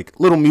pulls this, like,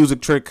 little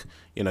music trick.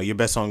 Your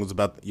favorite song is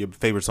about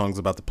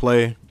to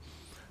play.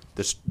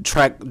 This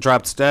track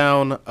drops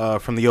down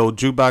from the old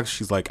jukebox.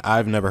 She's like,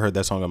 I've never heard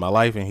that song in my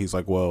life. And he's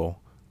like, well,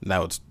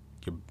 now it's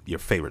your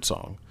favorite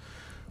song.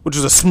 Which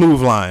is a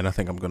smooth line. I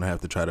think I'm going to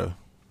have to try to...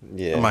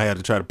 Yeah. I might have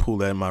to try to pull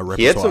that in my repertoire.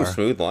 He had some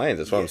smooth lines.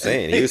 That's what I'm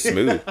saying. He was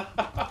smooth.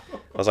 I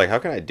was like, how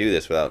can I do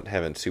this without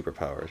having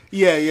superpowers?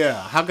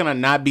 Yeah. How can I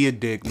not be a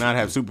dick, not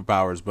have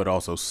superpowers, but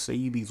also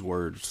say these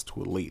words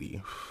to a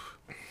lady?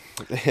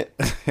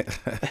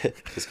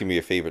 This can be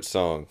your favorite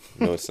song.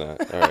 No, it's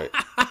not.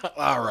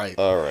 All right.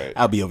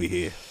 I'll be over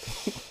here.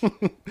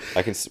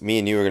 Me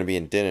and you are going to be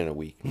in dinner in a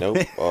week. Nope.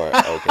 All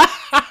right.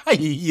 Okay.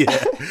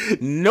 Yeah.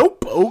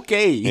 Nope.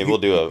 Okay. Maybe we'll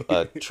do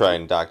a try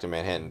and Dr.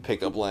 Manhattan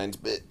pickup lines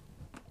bit.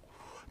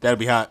 That'd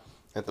be hot.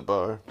 At the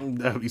bar.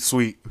 That'd be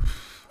sweet.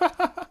 We're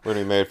going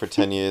to be married for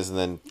 10 years and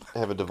then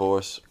have a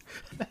divorce.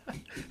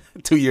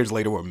 2 years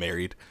later, we're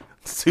married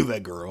to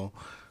that girl.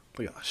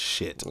 Like, oh,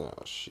 shit. Oh,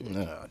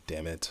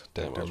 damn it.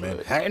 Damn, Dr.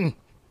 Manhattan.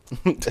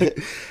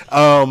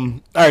 All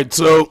right,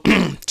 so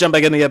jump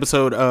back in the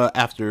episode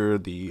after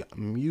the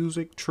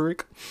music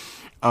trick.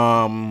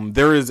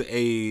 There's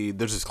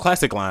this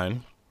classic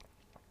line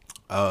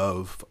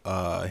of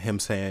him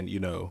saying,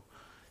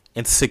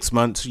 in 6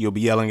 months you'll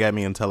be yelling at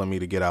me and telling me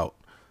to get out,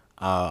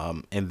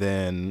 and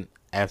then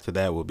after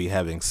that we'll be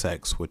having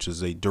sex, which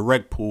is a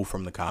direct pull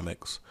from the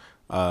comics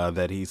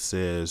that he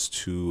says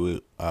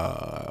to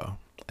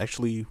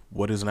actually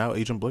what is now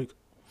Agent Blake.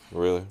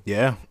 Really?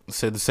 Yeah,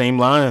 said the same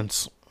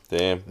lines.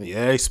 Damn.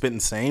 Yeah, he's spitting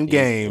the same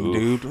game,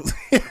 dude.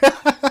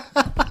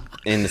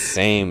 In the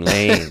same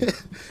lane.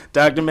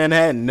 Dr.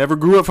 Manhattan never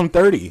grew up from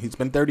 30. He's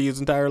been 30 his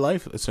entire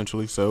life,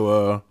 essentially.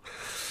 So,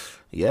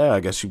 I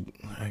guess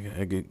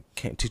I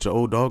can't teach an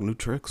old dog new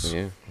tricks.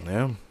 Yeah.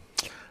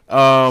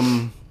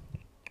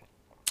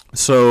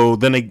 So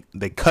then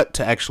they cut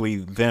to actually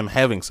them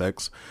having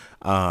sex,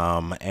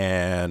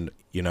 and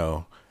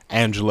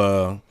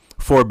Angela,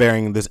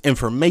 forbearing this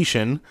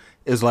information,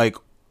 is like,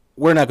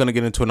 we're not going to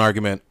get into an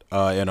argument,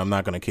 and I'm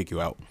not going to kick you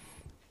out.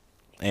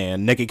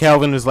 And Nikki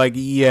Calvin is like,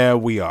 yeah,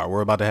 we are.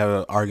 We're about to have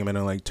an argument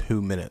in like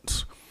 2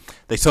 minutes.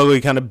 They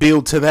slowly kind of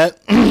build to that,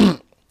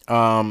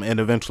 and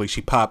eventually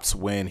she pops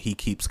when he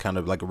keeps kind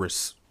of like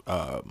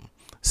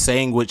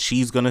saying what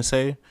she's going to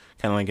say,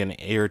 kind of like an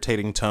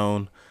irritating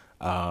tone.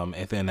 And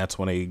then that's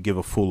when they give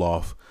a full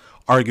off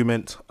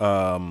argument.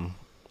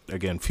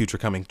 Again, future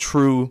coming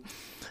true.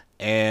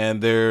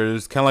 And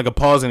there's kind of like a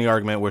pause in the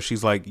argument where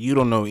she's like, you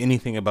don't know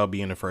anything about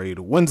being afraid.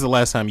 When's the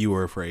last time you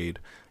were afraid?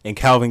 And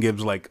Calvin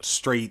gives like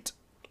straight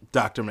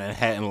Dr.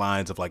 Manhattan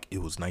lines of like, it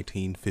was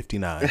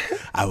 1959.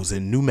 I was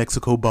in New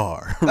Mexico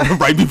bar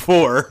right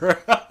before.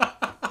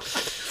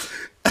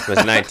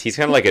 He's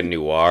kind of like a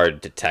noir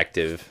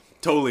detective.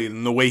 Totally,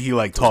 in the way he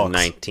like talks.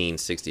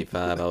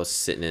 1965. I was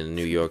sitting in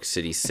New York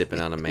City sipping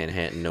on a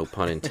Manhattan, no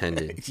pun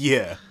intended.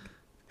 Yeah.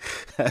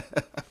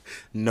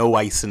 No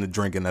ice in the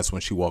drink, and that's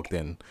when she walked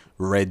in.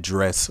 Red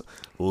dress,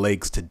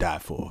 legs to die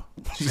for.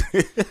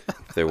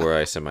 If there were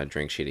ice in my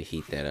drink, she'd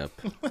heat that up.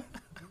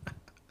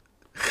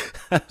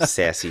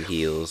 Sassy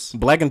heels.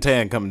 Black and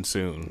Tan coming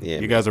soon. Yeah,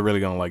 you guys are really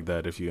gonna like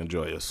that if you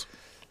enjoy us.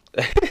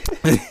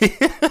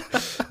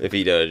 If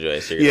you don't enjoy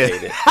us, you're gonna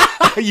hate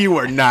it. You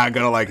are not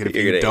gonna like it if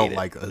you don't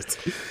like us.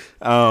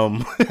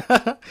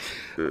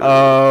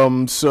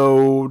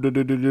 So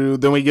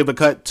then we give a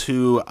cut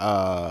to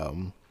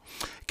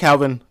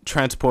Calvin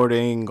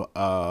transporting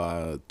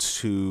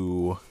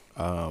to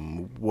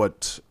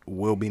what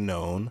will be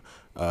known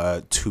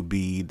to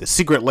be the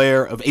secret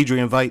lair of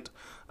Adrian Veidt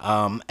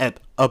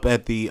up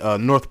at the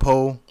North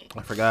Pole.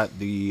 I forgot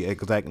the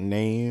exact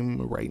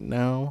name right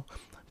now,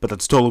 but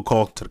that's total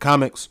call to the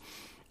comics.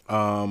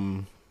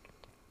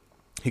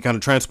 He kind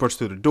of transports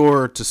through the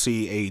door to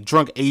see a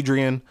drunk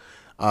Adrian.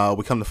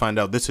 We come to find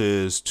out this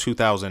is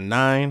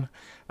 2009.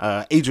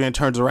 Adrian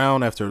turns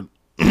around after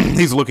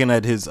he's looking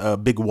at his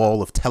big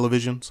wall of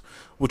televisions,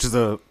 which is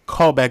a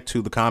callback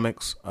to the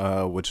comics,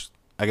 which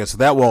I guess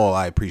that wall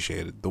I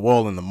appreciated. The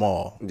wall in the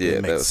mall.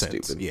 Yeah, that was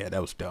sense. stupid. Yeah,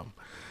 that was dumb.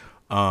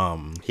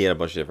 He had a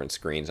bunch of different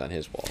screens on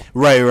his wall.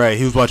 Right.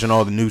 He was watching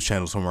all the news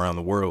channels from around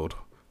the world.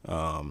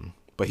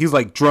 But he's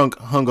like drunk,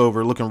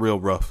 hungover, looking real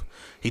rough.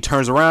 He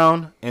turns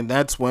around, and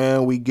that's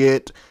when we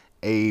get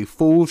a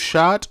full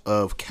shot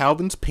of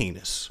Calvin's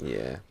penis.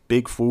 Yeah.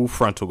 Big full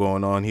frontal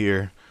going on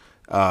here.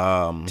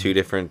 Two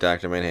different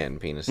Dr. Manhattan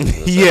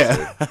penises.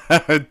 Yeah.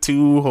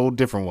 Two whole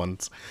different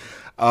ones.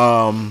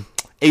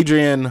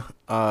 Adrian,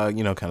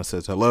 kind of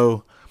says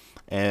hello.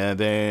 And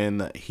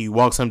then he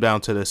walks him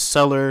down to the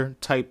cellar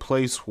type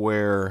place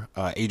where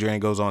Adrian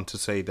goes on to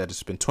say that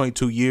it's been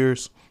 22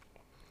 years.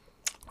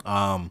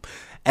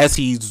 As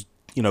he's,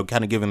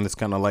 kind of giving this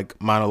kind of like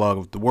monologue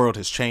of the world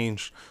has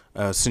changed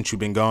since you've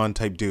been gone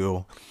type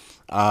deal.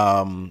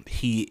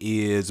 He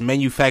is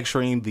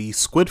manufacturing the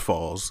squid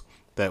falls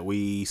that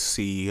we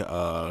see.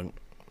 I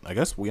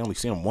guess we only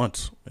see them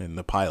once in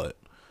the pilot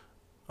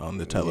on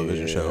the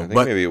television show.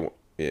 But maybe,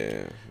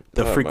 yeah.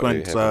 The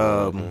frequent,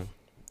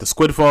 the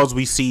squid falls,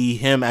 we see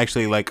him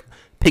actually like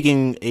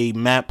picking a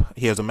map.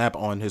 He has a map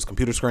on his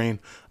computer screen.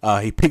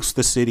 He picks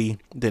the city.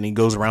 Then he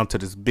goes around to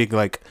this big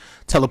like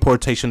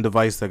teleportation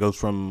device that goes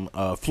from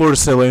floor to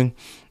ceiling,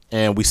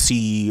 and we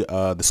see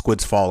the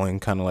squids falling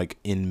kind of like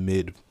in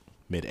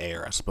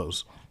mid-air, I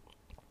suppose.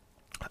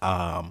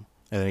 And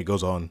then he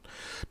goes on.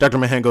 Dr.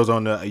 Manhattan goes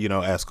on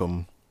to ask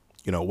him,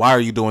 why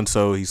are you doing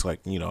so? He's like,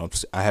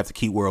 I have to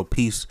keep world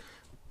peace.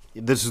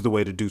 This is the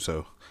way to do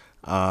so.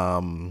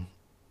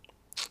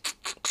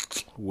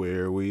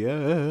 Where we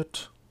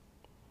at?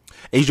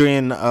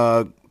 Adrian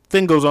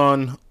then goes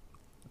on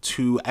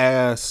to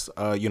ask,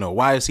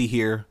 why is he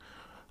here?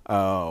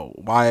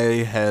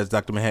 Why has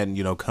Dr.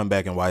 Manhattan, come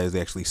back, and why has he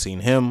actually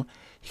seen him?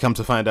 He comes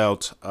to find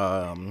out,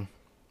 kind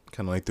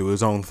of like through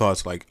his own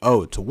thoughts, like,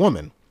 oh, it's a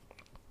woman.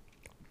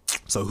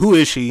 So who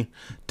is she?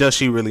 Does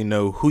she really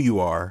know who you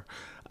are?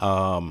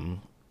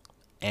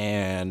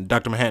 And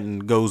Dr. Manhattan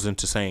goes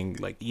into saying,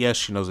 like, yes,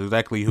 she knows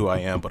exactly who I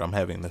am, but I'm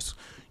having this,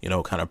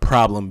 kind of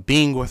problem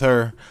being with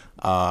her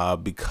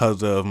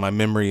because of my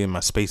memory and my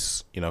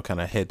space,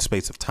 kind of head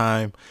space of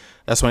time.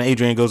 That's when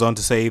Adrian goes on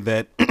to say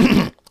that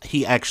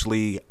he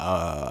actually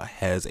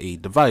has a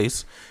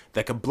device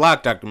that could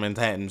block Dr.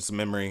 Manhattan's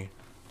memory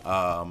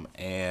and,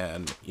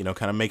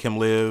 kind of make him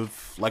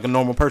live like a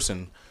normal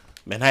person.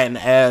 Manhattan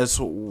asks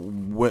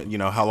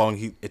how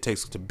long it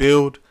takes to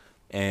build,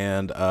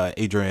 and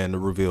Adrian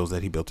reveals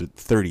that he built it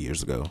 30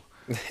 years ago.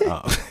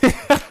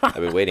 I've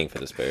been waiting for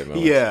this very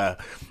moment. Yeah.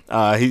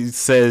 He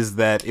says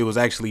that it was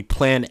actually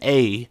Plan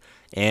A,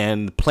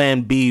 and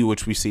Plan B,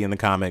 which we see in the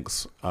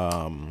comics,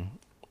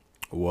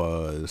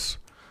 was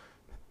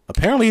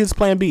apparently his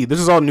Plan B. This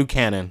is all new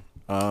canon.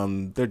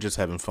 They're just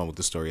having fun with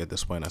the story at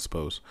this point, I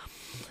suppose.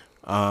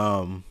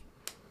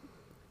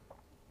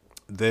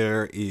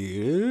 There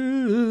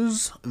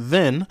is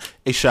then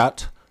a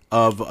shot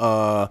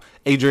of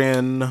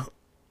Adrian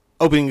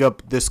opening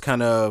up this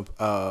kind of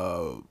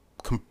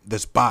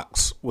this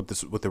box with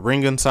the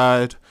ring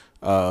inside,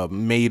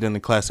 made in the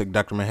classic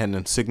Dr. Manhattan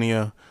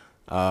insignia.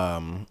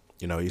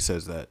 He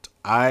says that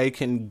I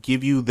can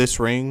give you this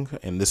ring,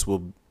 and this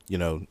will,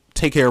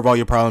 take care of all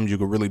your problems. You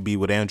could really be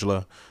with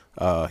Angela.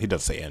 He doesn't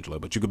say Angela,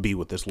 but you could be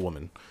with this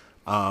woman.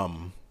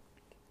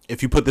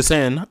 If you put this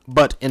in,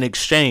 but in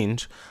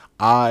exchange,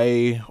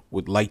 I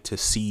would like to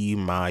see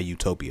my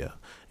utopia.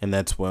 And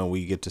that's when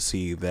we get to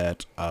see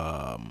that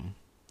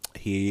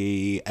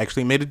he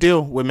actually made a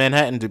deal with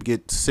Manhattan to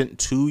get sent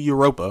to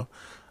Europa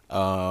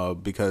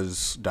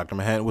because Dr.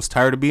 Manhattan was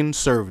tired of being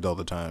served all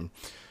the time.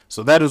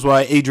 So that is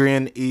why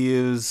Adrian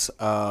is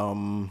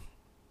the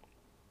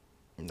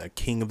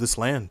king of this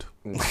land,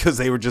 because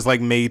they were just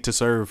like made to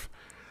serve,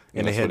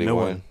 and they had no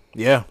one.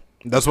 Yeah,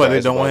 that's why they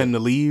don't want him to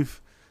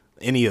leave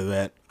any of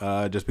that,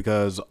 just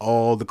because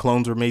all the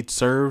clones were made to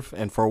serve,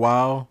 and for a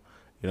while,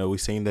 we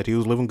seen that he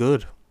was living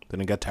good. Then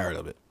he got tired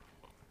of it.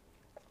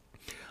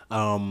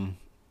 And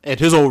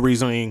his whole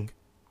reasoning,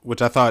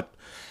 which I thought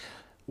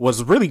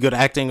was really good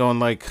acting on,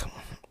 like,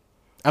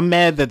 I'm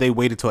mad that they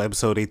waited till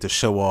episode 8 to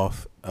show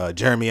off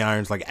Jeremy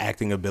Irons' like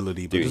acting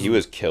ability. Dude, he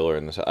was killer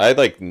in this.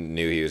 I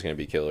knew he was gonna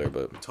be killer,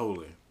 but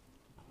totally,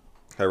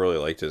 I really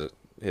liked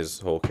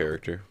his whole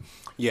character.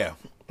 Yeah,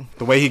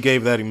 the way he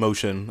gave that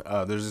emotion.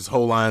 There's this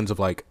whole lines of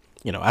like,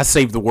 I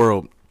saved the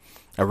world.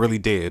 I really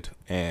did,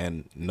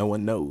 and no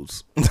one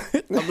knows.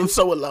 I'm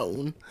so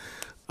alone.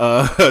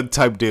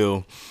 Type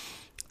deal.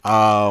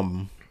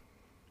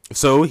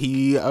 So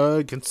he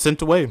gets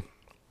sent away,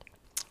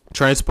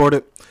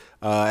 transported.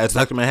 As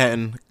Dr.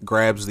 Manhattan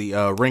grabs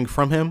the ring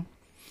from him.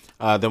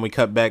 Then we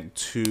cut back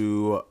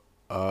to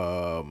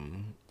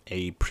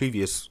a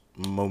previous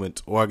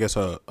moment, or I guess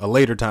a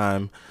later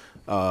time.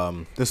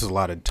 This is a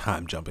lot of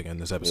time jumping in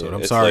this episode.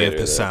 I'm sorry if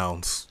this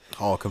sounds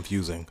all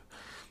confusing.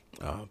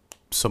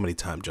 So many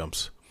time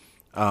jumps.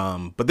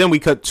 But then we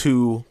cut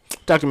to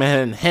Dr.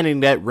 Manhattan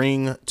handing that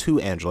ring to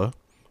Angela.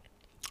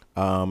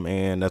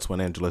 And that's when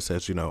Angela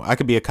says, I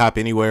could be a cop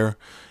anywhere.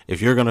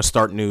 If you're going to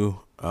start new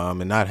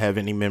and not have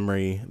any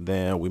memory,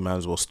 then we might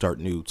as well start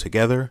new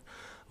together.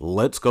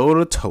 Let's go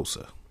to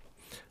Tulsa.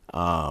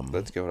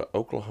 Let's go to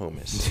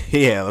Oklahoma.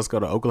 Yeah, let's go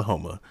to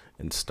Oklahoma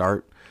and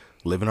start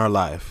living our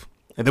life.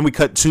 And then we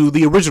cut to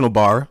the original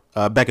bar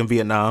back in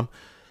Vietnam,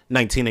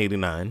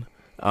 1989.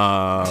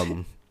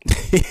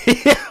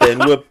 Then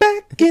we're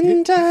back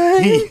in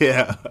time.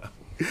 Yeah.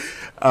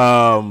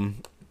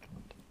 And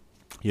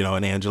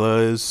Angela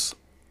is,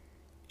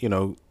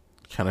 kind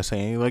of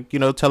saying, like,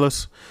 tell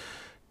us,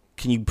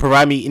 can you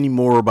provide me any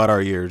more about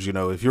our years?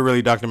 If you're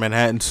really Dr.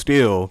 Manhattan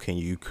still, can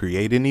you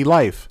create any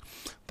life?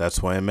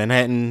 That's when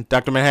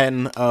Dr.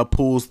 Manhattan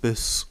pulls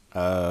this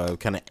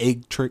kind of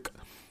egg trick,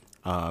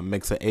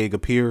 makes an egg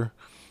appear.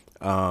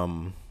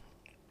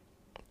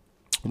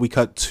 We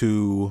cut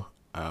to,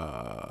 where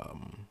are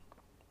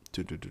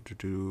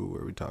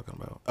we talking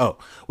about? Oh,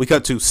 we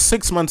cut to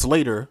 6 months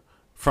later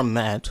from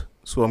that.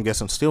 So I'm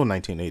guessing still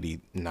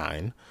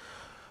 1989,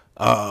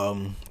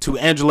 to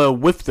Angela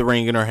with the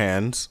ring in her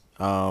hands.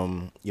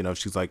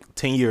 She's like,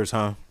 10 years,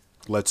 huh?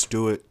 Let's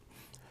do it.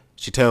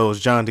 She tells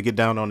John to get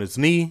down on his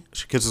knee.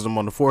 She kisses him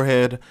on the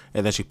forehead,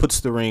 and then she puts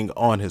the ring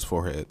on his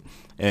forehead.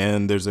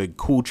 And there's a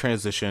cool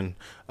transition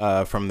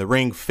from the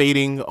ring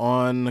fading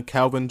on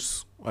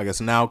Calvin's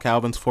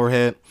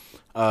forehead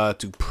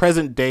to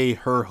present day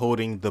her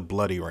holding the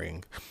bloody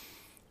ring.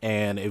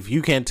 And if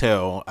you can't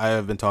tell, I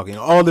have been talking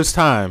all this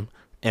time,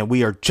 and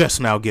we are just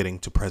now getting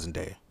to present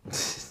day,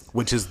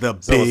 which is the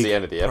big. It's the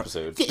end of the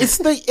episode. It's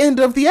the end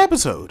of the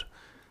episode.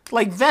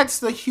 Like, that's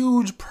the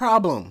huge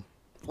problem.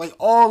 Like,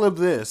 all of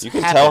this. You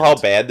can tell how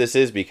bad this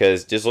is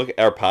because just look,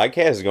 our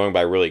podcast is going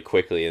by really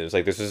quickly, and it's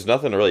like there's just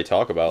nothing to really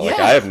talk about. Like,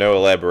 I have no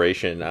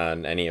elaboration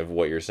on any of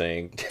what you're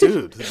saying.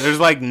 Dude, there's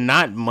like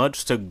not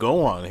much to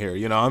go on here.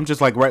 I'm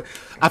just like,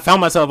 I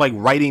found myself like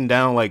writing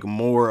down like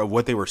more of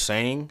what they were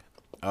saying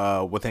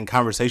within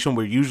conversation,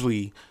 where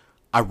usually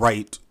I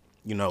write,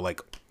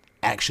 like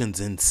actions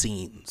and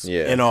scenes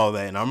and all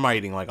that, and I'm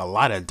writing like a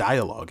lot of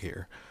dialogue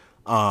here.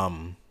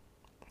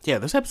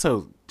 This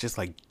episode just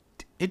like,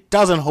 it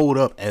doesn't hold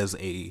up as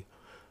a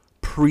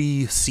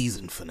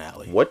pre-season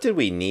finale. What did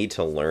we need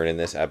to learn in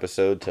this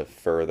episode to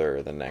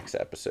further the next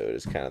episode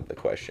is kind of the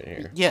question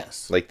here.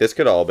 Yes. Like, this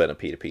could have all been a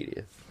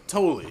Pedopedia.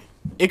 Totally.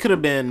 It could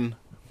have been...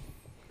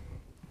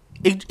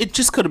 It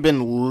just could have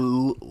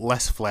been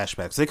less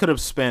flashbacks. They could have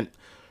spent,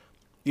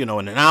 in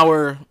an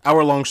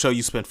hour-long show,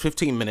 you spent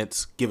 15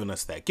 minutes giving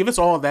us that. Give us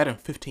all of that in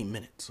 15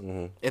 minutes.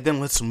 Mm-hmm. And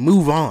then let's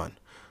move on.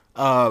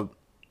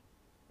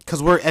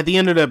 Because we're at the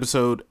end of the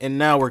episode, and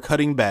now we're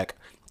cutting back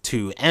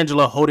to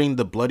Angela holding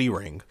the bloody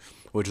ring,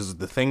 which is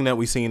the thing that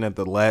we seen at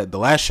the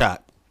last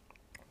shot.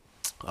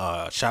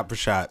 Shot for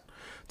shot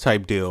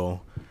type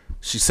deal.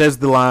 She says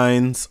the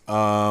lines,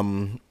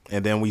 and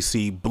then we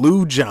see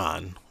Blue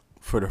John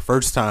for the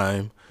first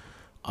time,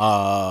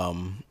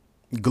 glowing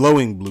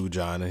Blue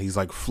John, and he's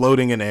like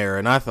floating in air,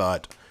 and I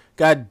thought,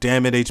 God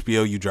damn it,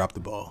 HBO, you dropped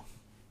the ball.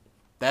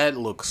 That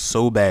looks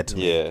so bad to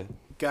me. Yeah.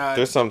 God.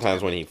 There's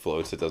sometimes when he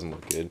floats, it doesn't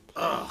look good.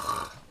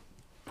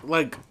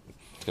 Like,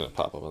 It's gonna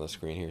pop up on the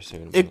screen here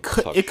soon. it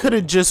could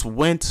have just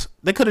went.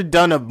 They could have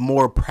done a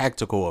more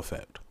practical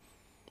effect.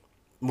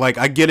 Like,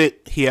 I get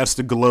it. He has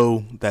to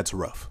glow. That's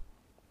rough.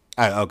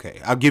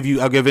 Okay, I'll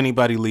give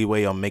anybody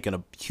leeway on making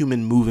a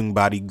human moving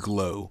body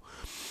glow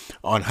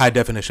on high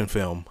definition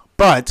film,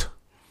 but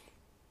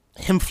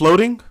him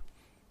floating,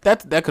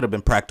 that could have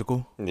been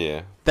practical.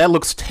 Yeah. That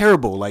looks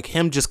terrible. Like,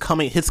 him just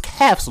coming, his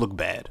calves look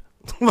bad.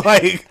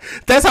 Like,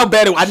 that's how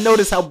bad I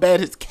noticed how bad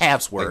his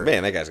calves were. Like,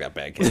 man, that guy's got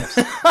bad calves.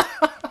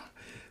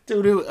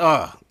 Dude,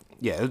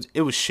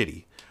 it was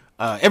shitty.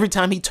 Every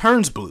time he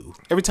turns blue,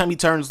 every time he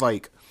turns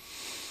like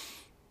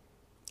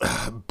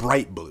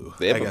bright blue,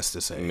 I guess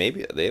to say.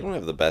 Maybe they don't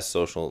have the best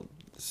special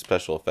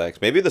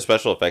effects. Maybe the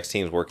special effects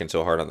team's working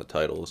so hard on the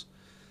titles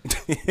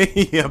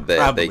Yeah, that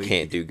probably. they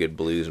can't do good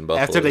blues and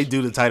buffaloes. After they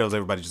do the titles,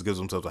 everybody just gives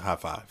themselves a high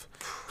five.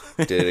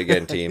 Did it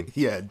again, team.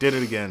 Yeah, did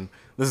it again.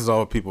 This is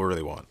all people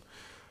really want.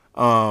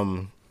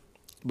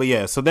 But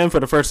yeah, so then for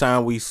the first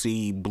time we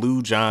see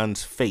Blue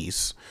John's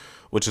face,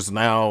 which is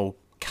now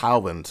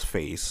Calvin's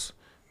face.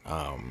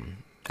 I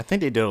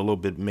think they did a little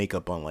bit of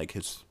makeup on like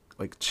his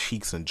like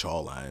cheeks and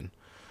jawline,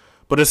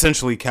 but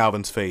essentially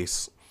Calvin's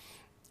face,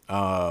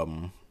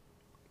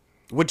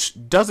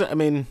 which doesn't. I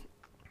mean,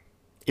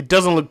 it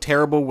doesn't look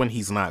terrible when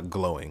he's not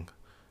glowing.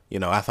 You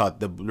know, I thought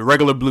the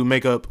regular blue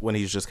makeup when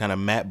he's just kind of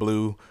matte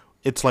blue,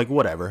 it's like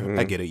whatever.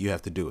 I get it. You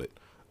have to do it.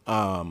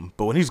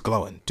 But when he's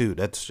glowing, dude,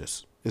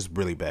 it's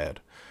really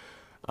bad.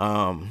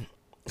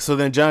 So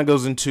then John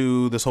goes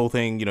into this whole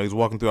thing, you know, he's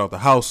walking throughout the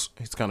house.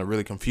 He's kind of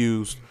really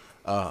confused.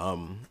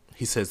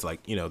 He says, like,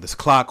 you know, this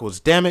clock was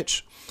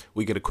damaged.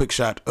 We get a quick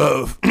shot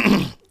of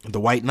the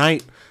White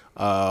Knight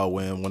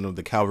when one of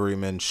the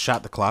cavalrymen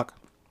shot the clock.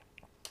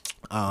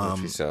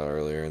 Which we saw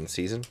earlier in the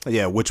season.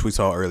 Yeah, which we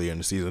saw earlier in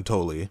the season,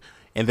 totally.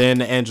 And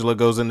then Angela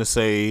goes in to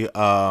say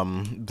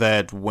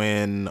that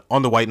when,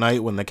 on the White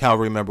Knight, when the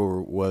cavalry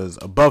member was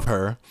above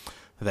her,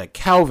 that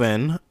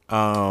Calvin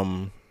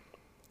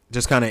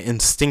just kind of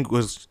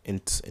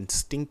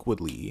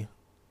instinctually,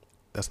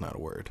 that's not a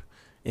word.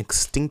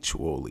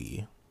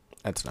 Instinctually,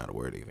 that's not a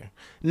word either.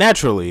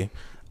 Naturally,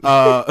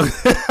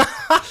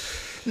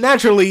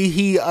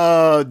 he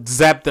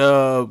zapped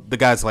the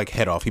guy's like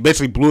head off. He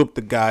basically blew up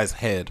the guy's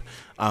head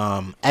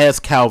as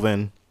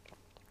Calvin.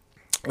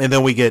 And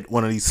then we get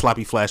one of these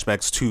sloppy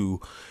flashbacks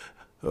to,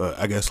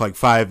 I guess, like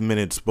 5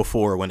 minutes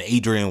before when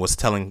Adrian was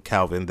telling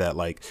Calvin that,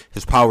 like,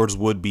 his powers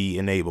would be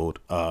enabled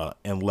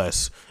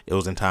unless it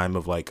was in time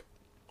of, like,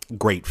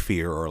 great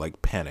fear or,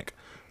 like, panic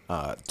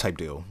type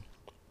deal.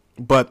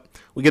 But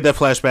we get that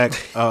flashback.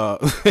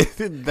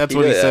 That's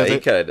what he says. He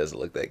kind of doesn't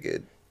look that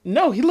good.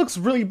 No, he looks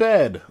really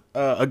bad.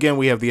 Again,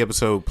 we have the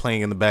episode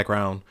playing in the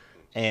background.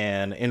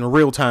 And in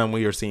real time,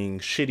 we are seeing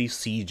shitty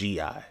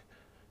CGI.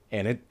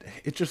 And it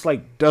just,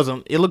 like,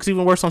 doesn't... It looks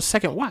even worse on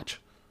second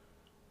watch.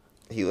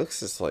 He looks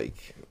just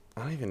like...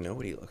 I don't even know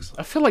what he looks like.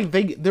 I feel like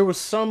there was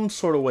some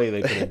sort of way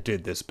they could have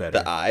did this better.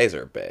 The eyes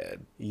are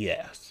bad.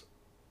 Yes.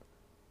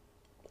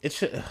 It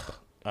should...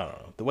 I don't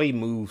know. The way he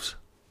moves,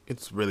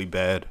 it's really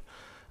bad.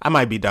 I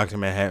might be Dr.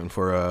 Manhattan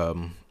for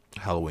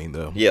Halloween,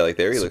 though. Yeah, like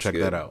there he looks check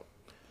good. That out.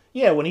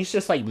 Yeah, when he's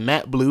just, like,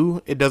 matte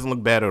blue, it doesn't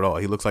look bad at all.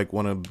 He looks like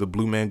one of the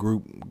Blue Man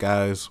Group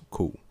guys.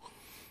 Cool.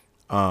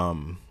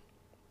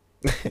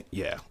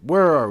 Yeah.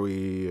 Where are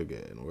we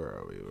again?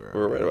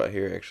 We're right about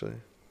here, actually.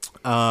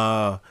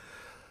 Oh,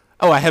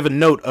 I have a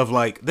note of,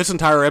 like, this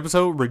entire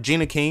episode,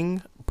 Regina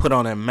King put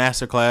on a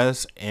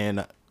masterclass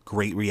and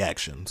great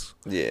reactions.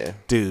 Yeah.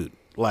 Dude,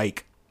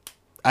 like,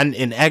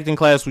 in acting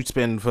class, we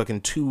spend fucking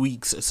 2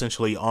 weeks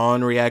essentially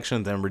on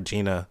reactions, and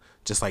Regina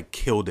just, like,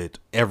 killed it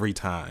every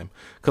time.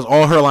 Because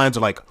all her lines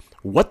are like,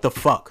 what the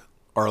fuck?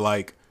 Or,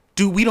 like,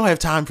 dude, we don't have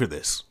time for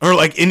this. Or,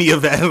 like, any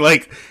of that.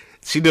 Like...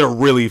 She did a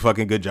really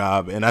fucking good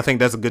job, and I think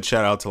that's a good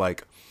shout out to,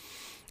 like,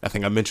 I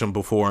think I mentioned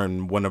before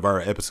in one of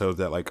our episodes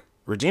that, like,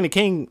 Regina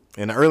King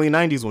in the early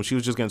 90s when she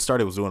was just getting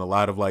started was doing a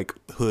lot of, like,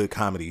 hood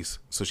comedies.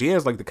 So she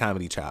has, like, the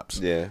comedy chops.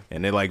 Yeah.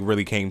 And it, like,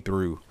 really came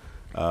through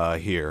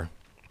here.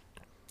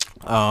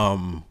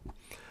 So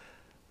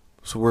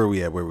where are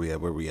we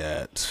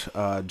at?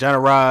 John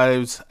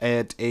arrives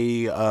at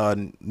a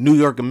New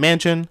York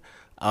mansion,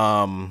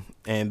 and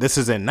this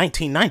is in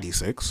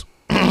 1996.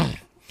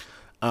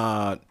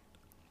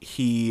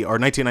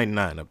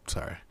 1999. I'm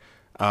sorry.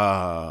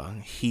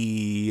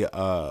 He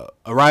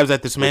arrives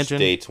at this mansion. Which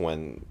dates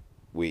when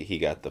he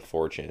got the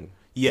fortune?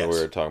 Yes, we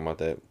were talking about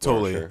that.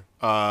 Totally. Sure.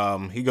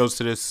 He goes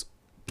to this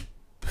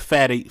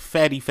fatty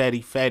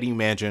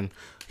mansion.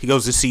 He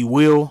goes to see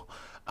Will,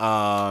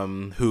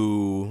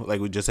 who,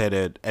 like we just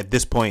said, at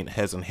this point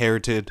has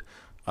inherited,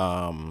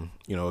 a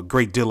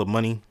great deal of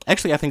money.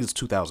 Actually, I think it's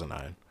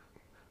 2009.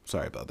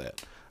 Sorry about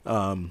that.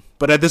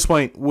 But at this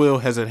point, Will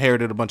has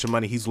inherited a bunch of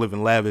money. He's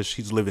living lavish.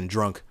 He's living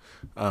drunk.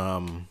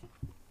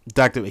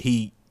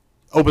 He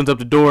opens up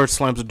the door,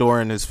 slams the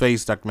door in his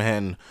face. Dr.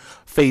 Manhattan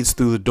fades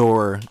through the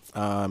door,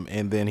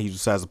 and then he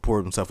decides to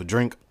pour himself a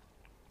drink.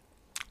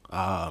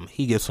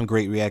 He gives some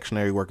great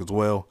reactionary work as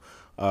well.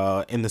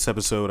 In this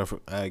episode,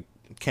 I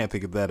Can't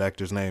think of that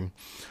actor's name.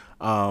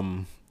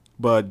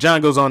 But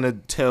John goes on to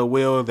tell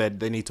Will that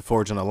they need to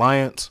forge an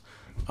alliance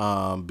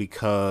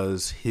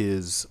because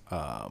his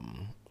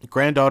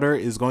granddaughter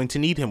is going to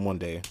need him one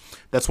day.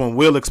 That's when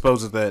Will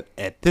exposes that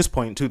at this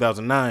point in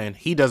 2009,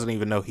 he doesn't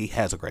even know he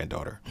has a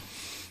granddaughter.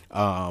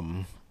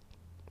 John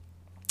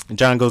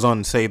goes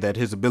on to say that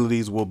his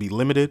abilities will be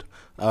limited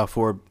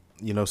for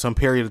some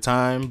period of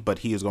time, but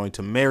he is going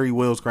to marry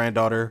Will's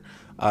granddaughter,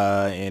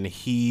 and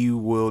he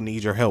will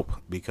need your help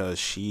because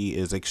she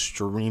is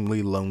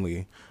extremely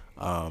lonely.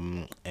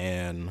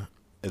 And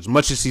as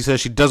much as she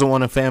says she doesn't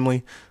want a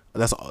family,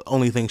 that's the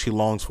only thing she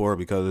longs for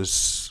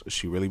because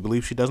she really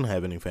believes she doesn't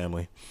have any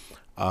family.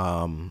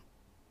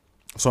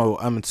 So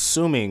I'm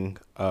assuming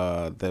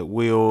that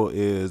Will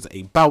is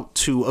about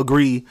to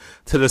agree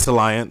to this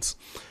alliance.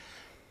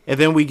 And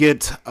then we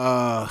get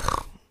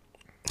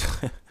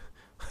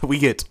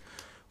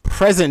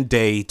present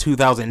day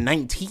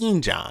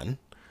 2019 John,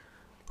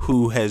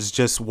 who has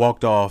just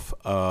walked off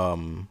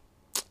the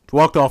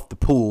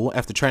pool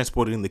after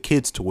transporting the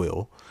kids to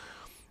Will.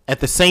 At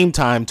the same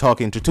time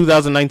talking to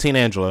 2019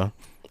 Angela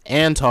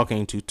and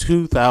talking to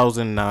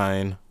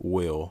 2009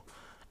 Will.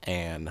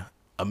 And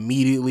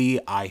immediately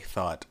I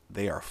thought,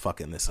 they are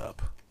fucking this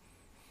up.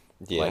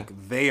 Yeah.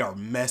 Like, they are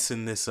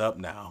messing this up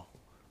now.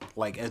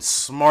 Like, as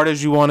smart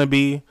as you want to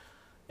be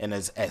and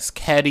as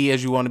catty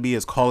as you want to be,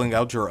 as calling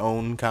out your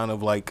own kind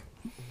of like,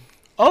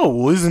 oh,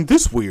 well, isn't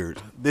this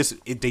weird?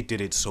 They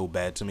did it so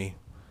bad to me.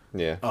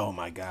 Yeah. Oh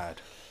my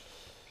God.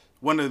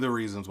 One of the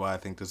reasons why I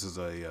think this is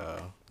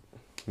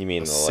you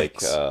mean the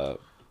six.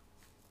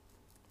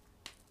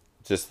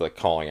 just the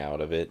calling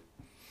out of it,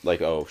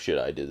 like, oh shit,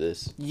 I did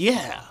this.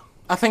 Yeah,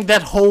 I think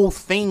that whole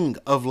thing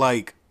of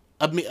like,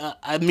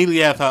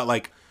 immediately I thought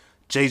like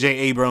J.J.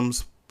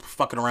 Abrams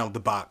fucking around with the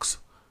box.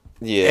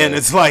 Yeah, and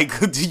it's like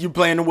you're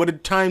playing with a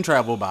time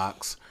travel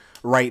box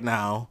right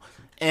now,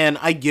 and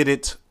I get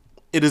it.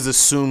 It is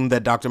assumed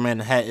that Dr.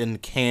 Manhattan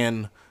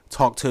can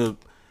talk to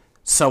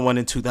someone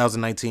in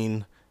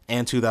 2019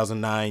 and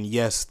 2009.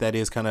 Yes, that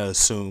is kind of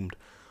assumed.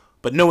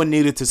 But no one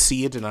needed to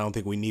see it, and I don't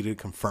think we needed it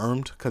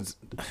confirmed, because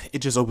it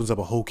just opens up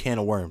a whole can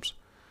of worms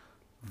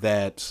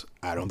that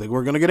I don't think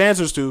we're going to get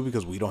answers to,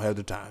 because we don't have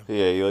the time.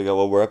 Yeah, you only got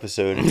one more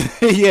episode.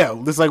 Yeah,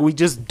 it's like we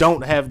just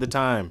don't have the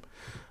time.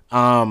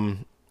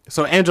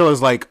 So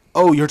Angela's like,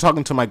 oh, you're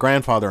talking to my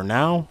grandfather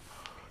now?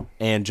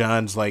 And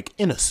John's like,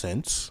 in a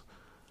sense.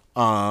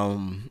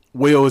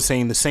 Will is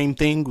saying the same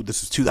thing.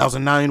 This is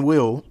 2009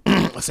 Will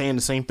saying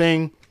the same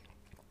thing.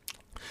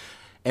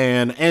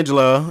 And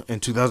Angela in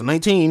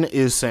 2019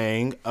 is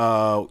saying,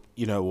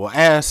 we'll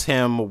ask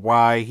him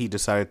why he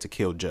decided to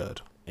kill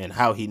Judd and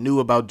how he knew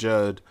about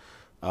Judd,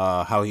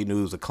 how he knew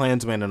he was a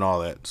Klansman and all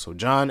that. So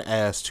John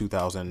asked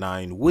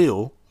 2009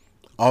 Will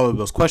all of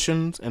those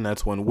questions, and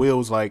that's when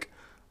Will's like,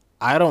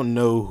 I don't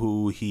know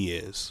who he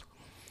is.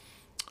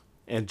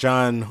 And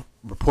John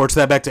reports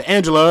that back to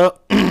Angela,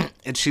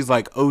 and she's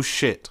like, oh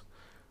shit,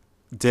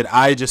 did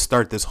I just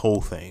start this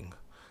whole thing?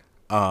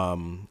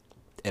 And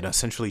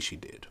essentially she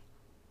did.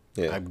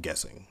 Yeah. I'm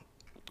guessing.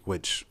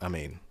 Which, I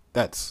mean,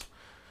 that's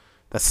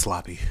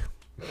sloppy.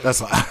 That's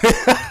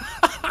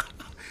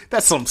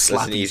some sloppy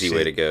That's an easy shit.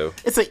 way to go.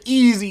 It's an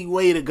easy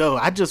way to go.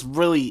 I just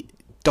really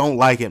don't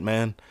like it,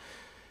 man.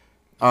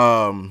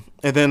 And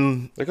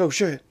then Like, oh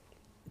shit.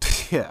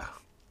 yeah.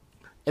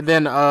 And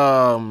then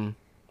Dr.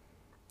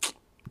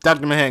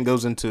 Manhattan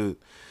goes into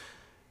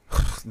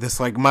this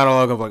like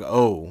monologue of like,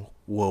 oh,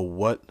 well,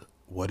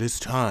 what is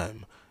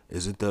time?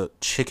 Is it the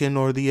chicken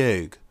or the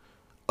egg?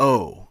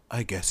 Oh,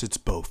 I guess it's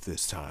both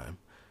this time.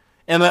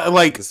 And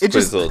like It's it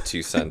just just a little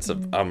 2 cents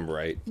of I'm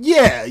right.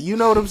 yeah, you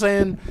know what I'm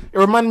saying? It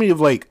reminded me of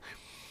like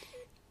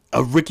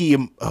a Rick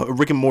and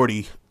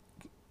Morty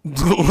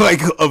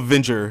like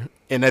adventure,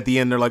 and at the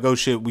end they're like, oh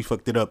shit, we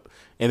fucked it up.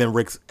 And then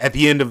Rick's at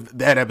the end of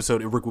that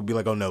episode, Rick would be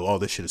like, oh no, all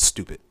this shit is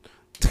stupid.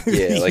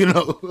 Yeah, like, you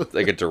know,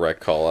 like a direct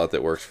call out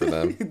that works for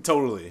them.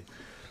 totally.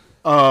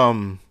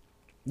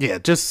 Yeah,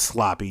 just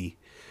sloppy.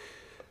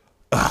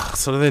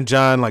 So then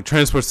John like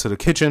transports to the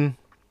kitchen,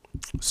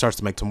 starts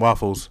to make some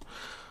waffles.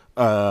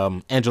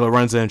 Angela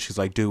runs in. She's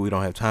like, dude, we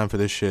don't have time for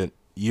this shit.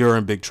 You're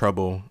in big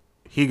trouble.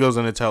 He goes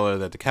in to tell her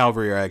that the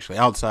cavalry are actually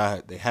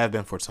outside. They have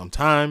been for some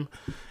time.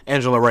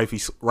 Angela,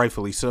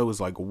 rightfully so, is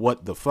like,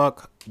 what the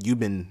fuck? You've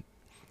been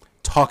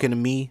talking to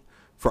me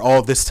for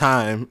all this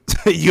time.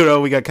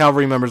 We got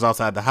cavalry members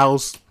outside the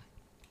house.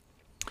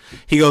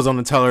 He goes on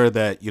to tell her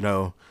that,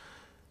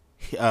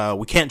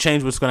 we can't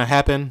change what's going to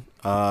happen.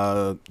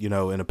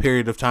 In a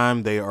period of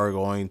time, they are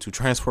going to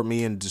transport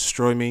me and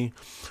destroy me.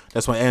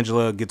 That's when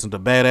Angela gets into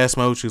badass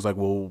mode. She's like,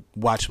 well,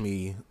 watch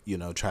me,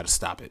 try to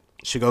stop it.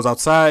 She goes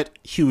outside.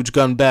 Huge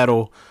gun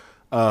battle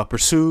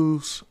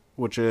pursues,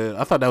 which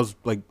I thought that was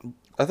like...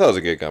 I thought it was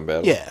a good gun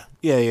battle.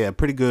 Yeah.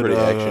 Pretty good. Pretty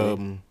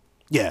actiony.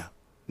 Yeah.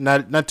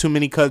 Not too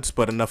many cuts,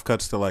 but enough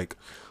cuts to like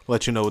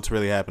let you know what's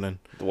really happening.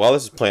 While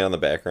this is playing on the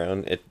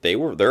background,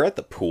 they're at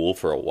the pool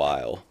for a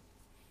while.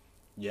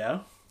 Yeah.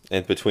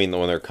 And between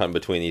when they're cutting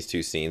between these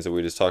two scenes that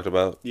we just talked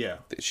about, Yeah.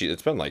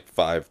 it's been like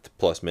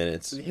 5+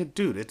 minutes. Yeah,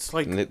 dude, it's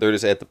like And they're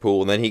just at the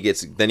pool, and then he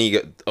gets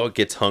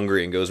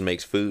hungry and goes and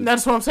makes food.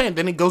 that's what I'm saying.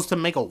 Then he goes to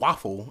make a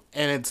waffle,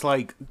 and it's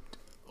like,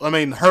 I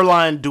mean, her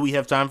line, "Do we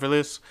have time for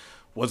this?"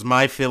 was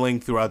my feeling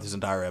throughout this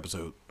entire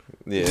episode.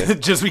 Yeah.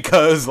 Just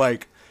because,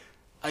 like,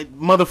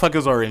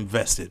 motherfuckers are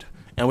invested,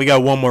 and we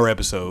got one more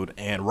episode,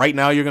 and right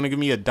now you're gonna give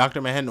me a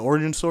Dr. Manhattan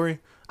origin story?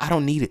 I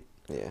don't need it.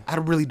 Yeah. I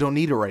really don't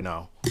need it right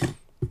now.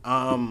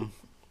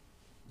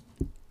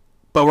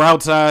 But we're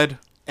outside.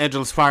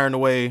 Angela's firing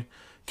away,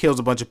 kills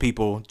a bunch of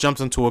people,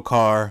 jumps into a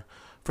car.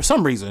 For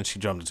some reason, she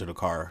jumped into the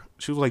car.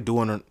 She was like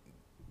doing her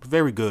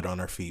very good on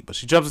her feet, but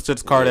she jumps into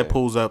this car that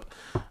pulls up.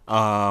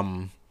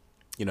 Runs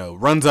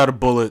out of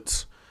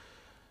bullets.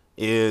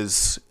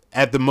 Is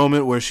at the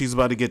moment where she's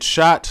about to get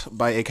shot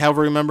by a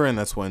cavalry member, and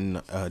that's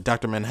when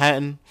Dr.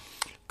 Manhattan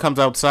comes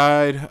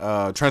outside,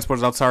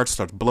 transports outside,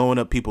 starts blowing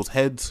up people's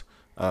heads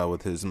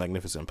with his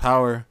magnificent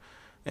power.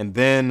 And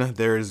then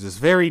there's this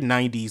very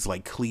 90s,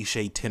 like,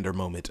 cliche Tinder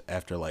moment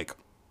after, like,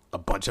 a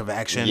bunch of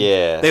action.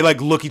 Yeah. They,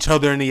 like, look each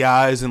other in the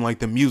eyes and, like,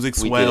 the music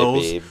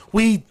swells.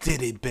 We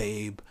did it,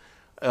 babe.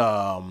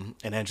 And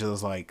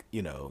Angela's like,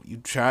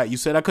 you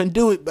said I couldn't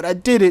do it, but I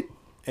did it.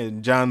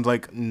 And John's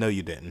like, no,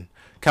 you didn't.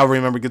 Cavalry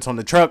member gets on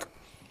the truck,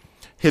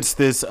 hits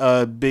this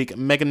big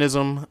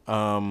mechanism,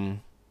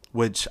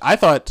 which I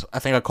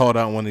think I called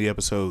out in one of the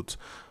episodes.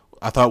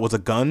 I thought was a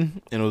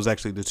gun, and it was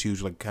actually this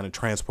huge, like, kind of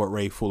transport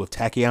ray full of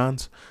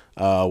tachyons,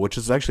 which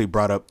is actually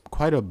brought up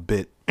quite a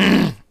bit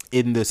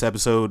in this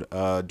episode.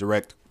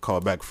 Direct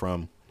callback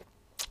from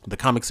the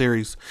comic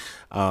series.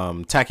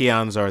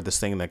 Tachyons are this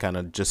thing that kind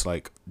of just,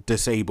 like,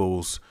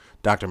 disables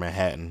Dr.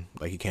 Manhattan.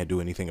 Like, he can't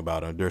do anything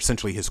about them. They're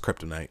essentially his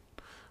kryptonite.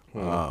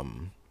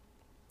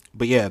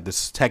 But yeah,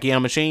 this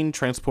tachyon machine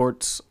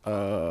transports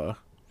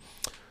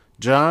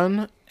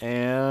John,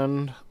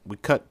 and we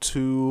cut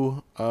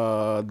to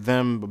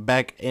them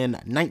back in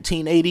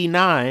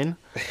 1989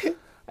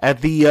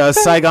 at the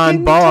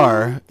Saigon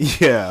bar.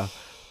 Yeah.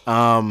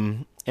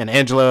 And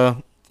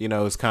Angela,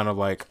 is kind of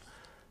like,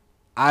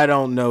 I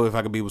don't know if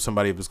I could be with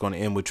somebody if it's going to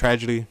end with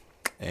tragedy.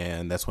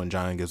 And that's when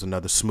John gives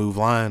another smooth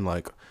line,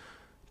 like,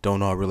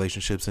 don't all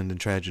relationships end in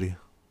tragedy?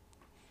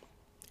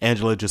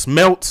 Angela just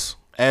melts,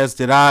 as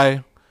did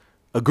I.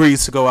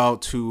 Agrees to go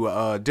out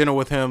to dinner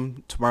with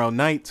him tomorrow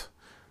night.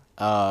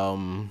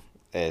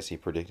 As he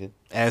predicted.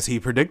 As he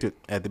predicted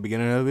at the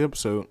beginning of the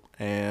episode.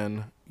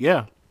 And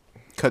yeah,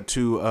 cut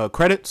to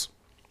credits.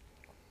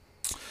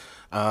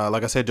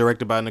 Like I said,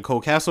 directed by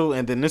Nicole Castle.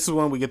 And then this is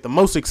when we get the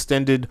most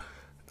extended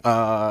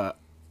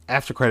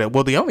after credit.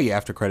 Well, the only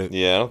after credit.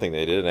 Yeah, I don't think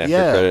they did an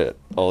after credit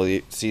all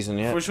the season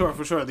yet. For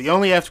sure. The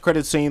only after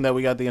credit scene that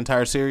we got the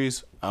entire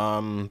series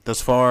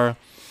thus far.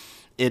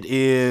 It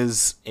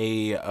is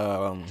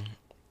a,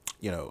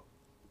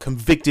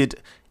 convicted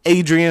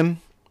Adrian.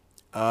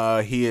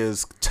 He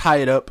is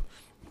tied up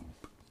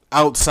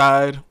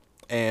outside,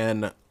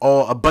 and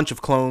a bunch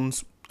of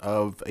clones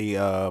of a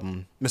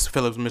Mr.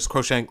 Phillips, Miss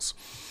Crookshanks,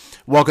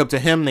 walk up to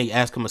him. They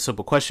ask him a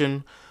simple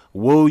question: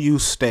 "Will you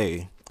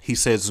stay?" He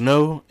says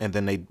no, and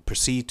then they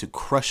proceed to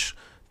crush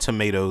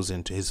tomatoes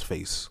into his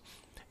face.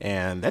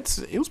 And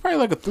it was probably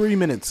like a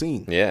 3-minute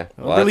scene. Yeah,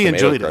 I really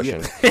enjoyed it.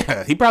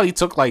 Yeah. He probably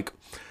took like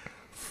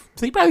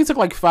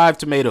 5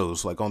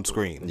 tomatoes, like, on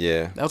screen.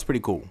 Yeah. That was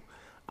pretty cool.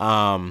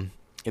 And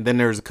then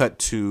there's a cut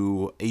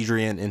to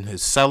Adrian in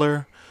his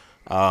cellar.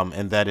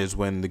 And that is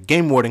when the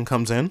game warden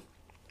comes in.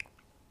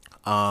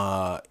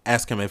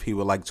 Ask him if he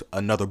would like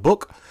another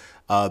book.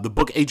 The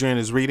book Adrian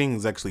is reading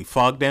is actually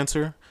Fog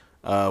Dancer,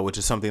 which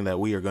is something that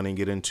we are going to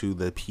get into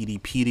the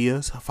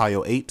PDpedias,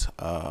 File 8,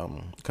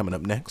 coming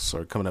up next,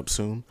 or coming up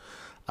soon.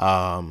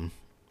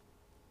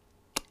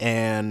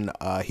 And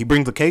he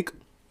brings a cake.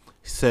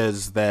 He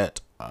says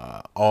that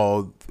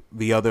all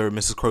the other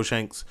Mrs.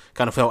 Crookshanks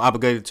kind of felt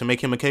obligated to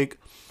make him a cake.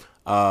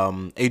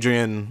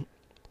 Adrian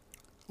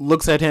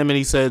looks at him and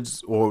he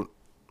says, or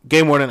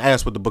Game Warden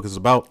asks what the book is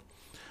about.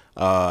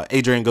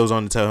 Adrian goes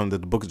on to tell him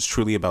that the book is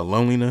truly about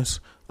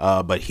loneliness,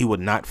 but he would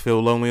not feel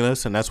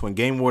loneliness. And that's when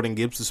Game Warden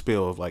gives the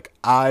spiel of, like,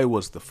 I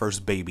was the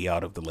first baby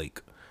out of the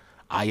lake.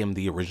 I am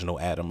the original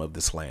Adam of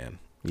this land,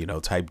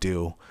 type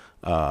deal.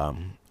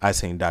 I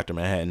seen Dr.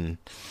 Manhattan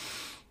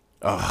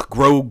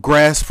grow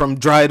grass from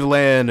dried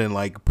land and,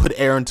 like, put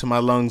air into my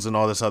lungs and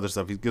all this other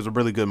stuff. He gives a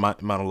really good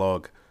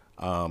monologue.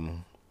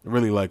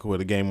 Really like where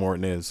the Game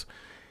Warden is.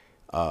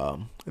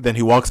 Then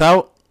he walks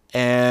out,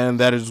 and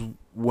that is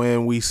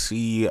when we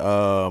see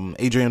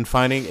Adrian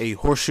finding a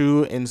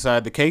horseshoe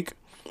inside the cake.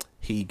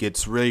 He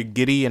gets really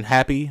giddy and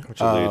happy.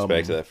 Which alludes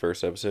back to that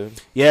first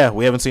episode. Yeah,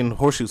 we haven't seen the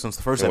horseshoe since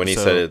the first episode. When he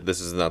said,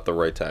 this is not the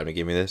right time to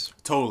give me this.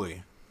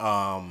 Totally.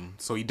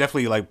 So he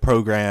definitely, like,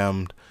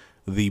 programmed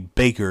the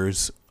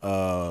bakers,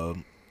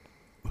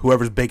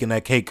 whoever's baking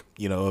that cake,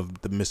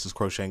 of the Mrs.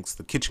 Crookshanks,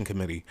 the kitchen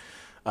committee.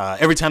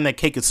 Every time that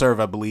cake is served,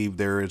 I believe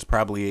there is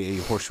probably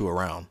a horseshoe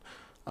around.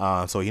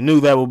 So he knew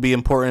that would be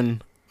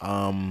important.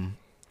 I'm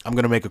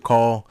going to make a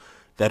call.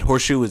 That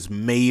horseshoe is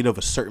made of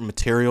a certain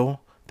material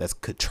that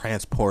could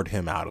transport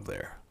him out of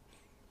there.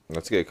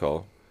 That's a good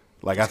call.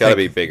 Like It's got to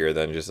be bigger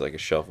than just like a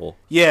shuffle.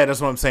 Yeah,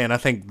 that's what I'm saying. I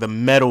think the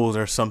metals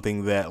are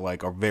something that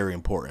like are very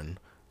important.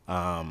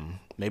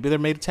 Maybe they're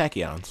made of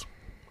tachyons.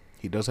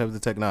 He does have the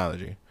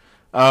technology.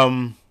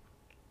 And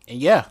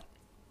yeah,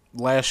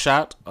 last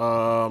shot,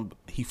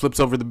 he flips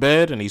over the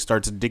bed and he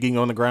starts digging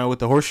on the ground with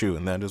the horseshoe,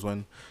 and that is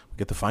when we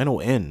get the final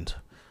end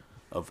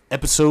of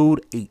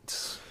episode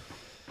 8.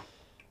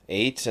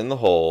 8 in the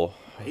hole.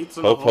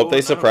 Hope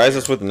they surprise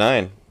us with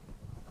 9.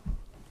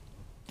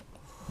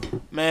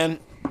 Man,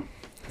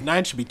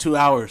 9 should be 2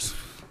 hours.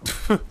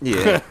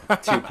 Yeah,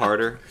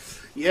 2-parter.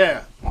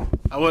 Yeah,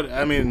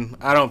 I mean,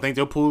 I don't think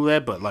they'll pull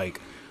that, but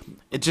like,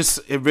 it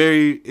just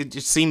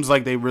seems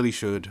like they really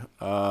should.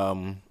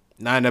 9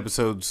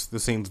 episodes.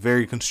 This seems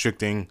very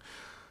constricting.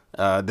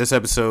 This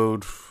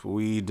episode,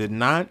 we did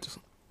not.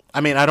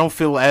 I mean, I don't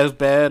feel as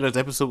bad as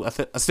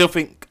episode. I still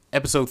think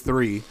episode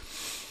 3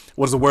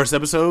 was the worst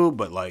episode,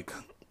 but like,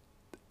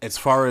 as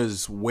far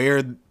as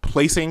where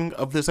placing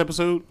of this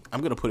episode,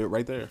 I'm gonna put it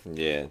right there.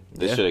 Yeah,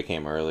 this should have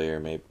came earlier,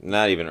 maybe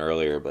not even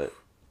earlier, but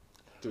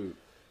dude,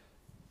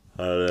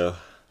 I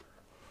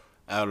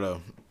don't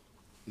know.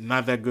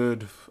 Not that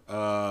good.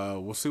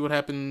 We'll see what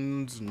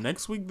happens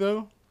next week,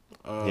 though.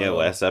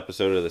 Last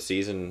episode of the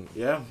season.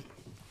 Yeah.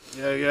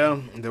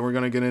 And then we're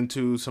gonna get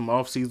into some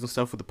off-season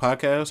stuff with the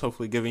podcast.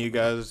 Hopefully, giving you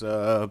guys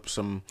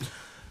some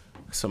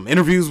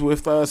interviews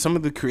with some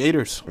of the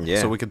creators. Yeah.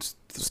 So we could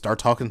start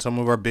talking some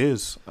of our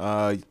biz.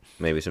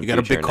 Maybe some. You got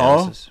a big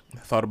analysis.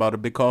 call? Thought about a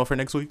big call for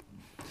next week?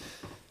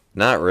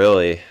 Not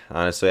really.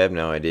 Honestly, I have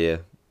no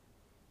idea.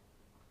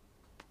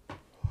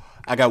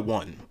 I got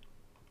one.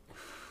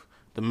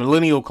 The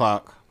Millennial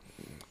Clock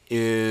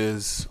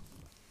is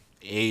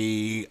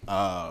essentially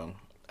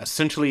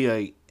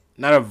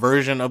not a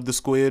version of the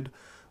squid,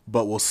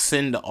 but will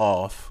send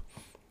off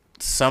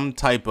some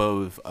type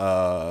of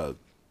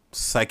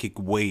psychic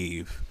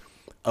wave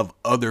of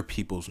other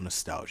people's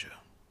nostalgia.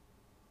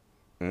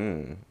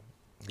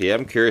 Yeah,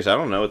 I'm curious. I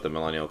don't know what the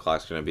Millennial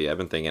Clock's going to be. I've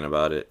been thinking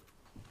about it.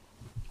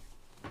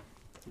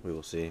 We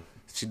will see.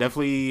 She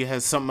definitely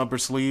has something up her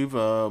sleeve,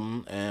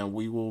 and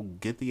we will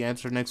get the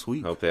answer next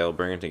week. Hope they'll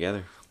bring it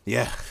together.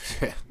 Yeah.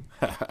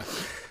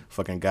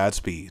 Fucking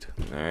Godspeed.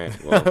 All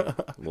right. Well,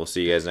 we'll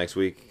see you guys next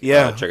week.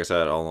 Yeah. Check us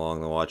out all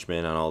along the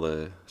Watchmen on all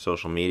the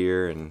social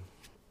media. And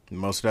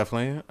most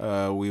definitely.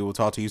 We will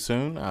talk to you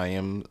soon. I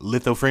am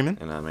Litho Freeman.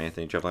 And I'm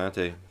Anthony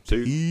Traplante.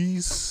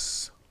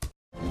 Peace.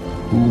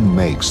 Who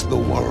makes the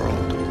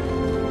world?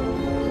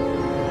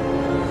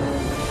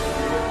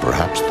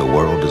 Perhaps the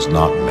world is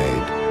not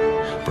made.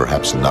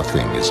 Perhaps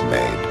nothing is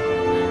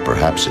made.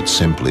 Perhaps it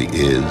simply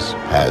is,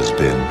 has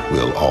been,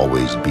 will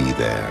always be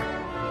there.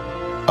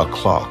 A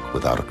clock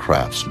without a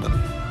craftsman.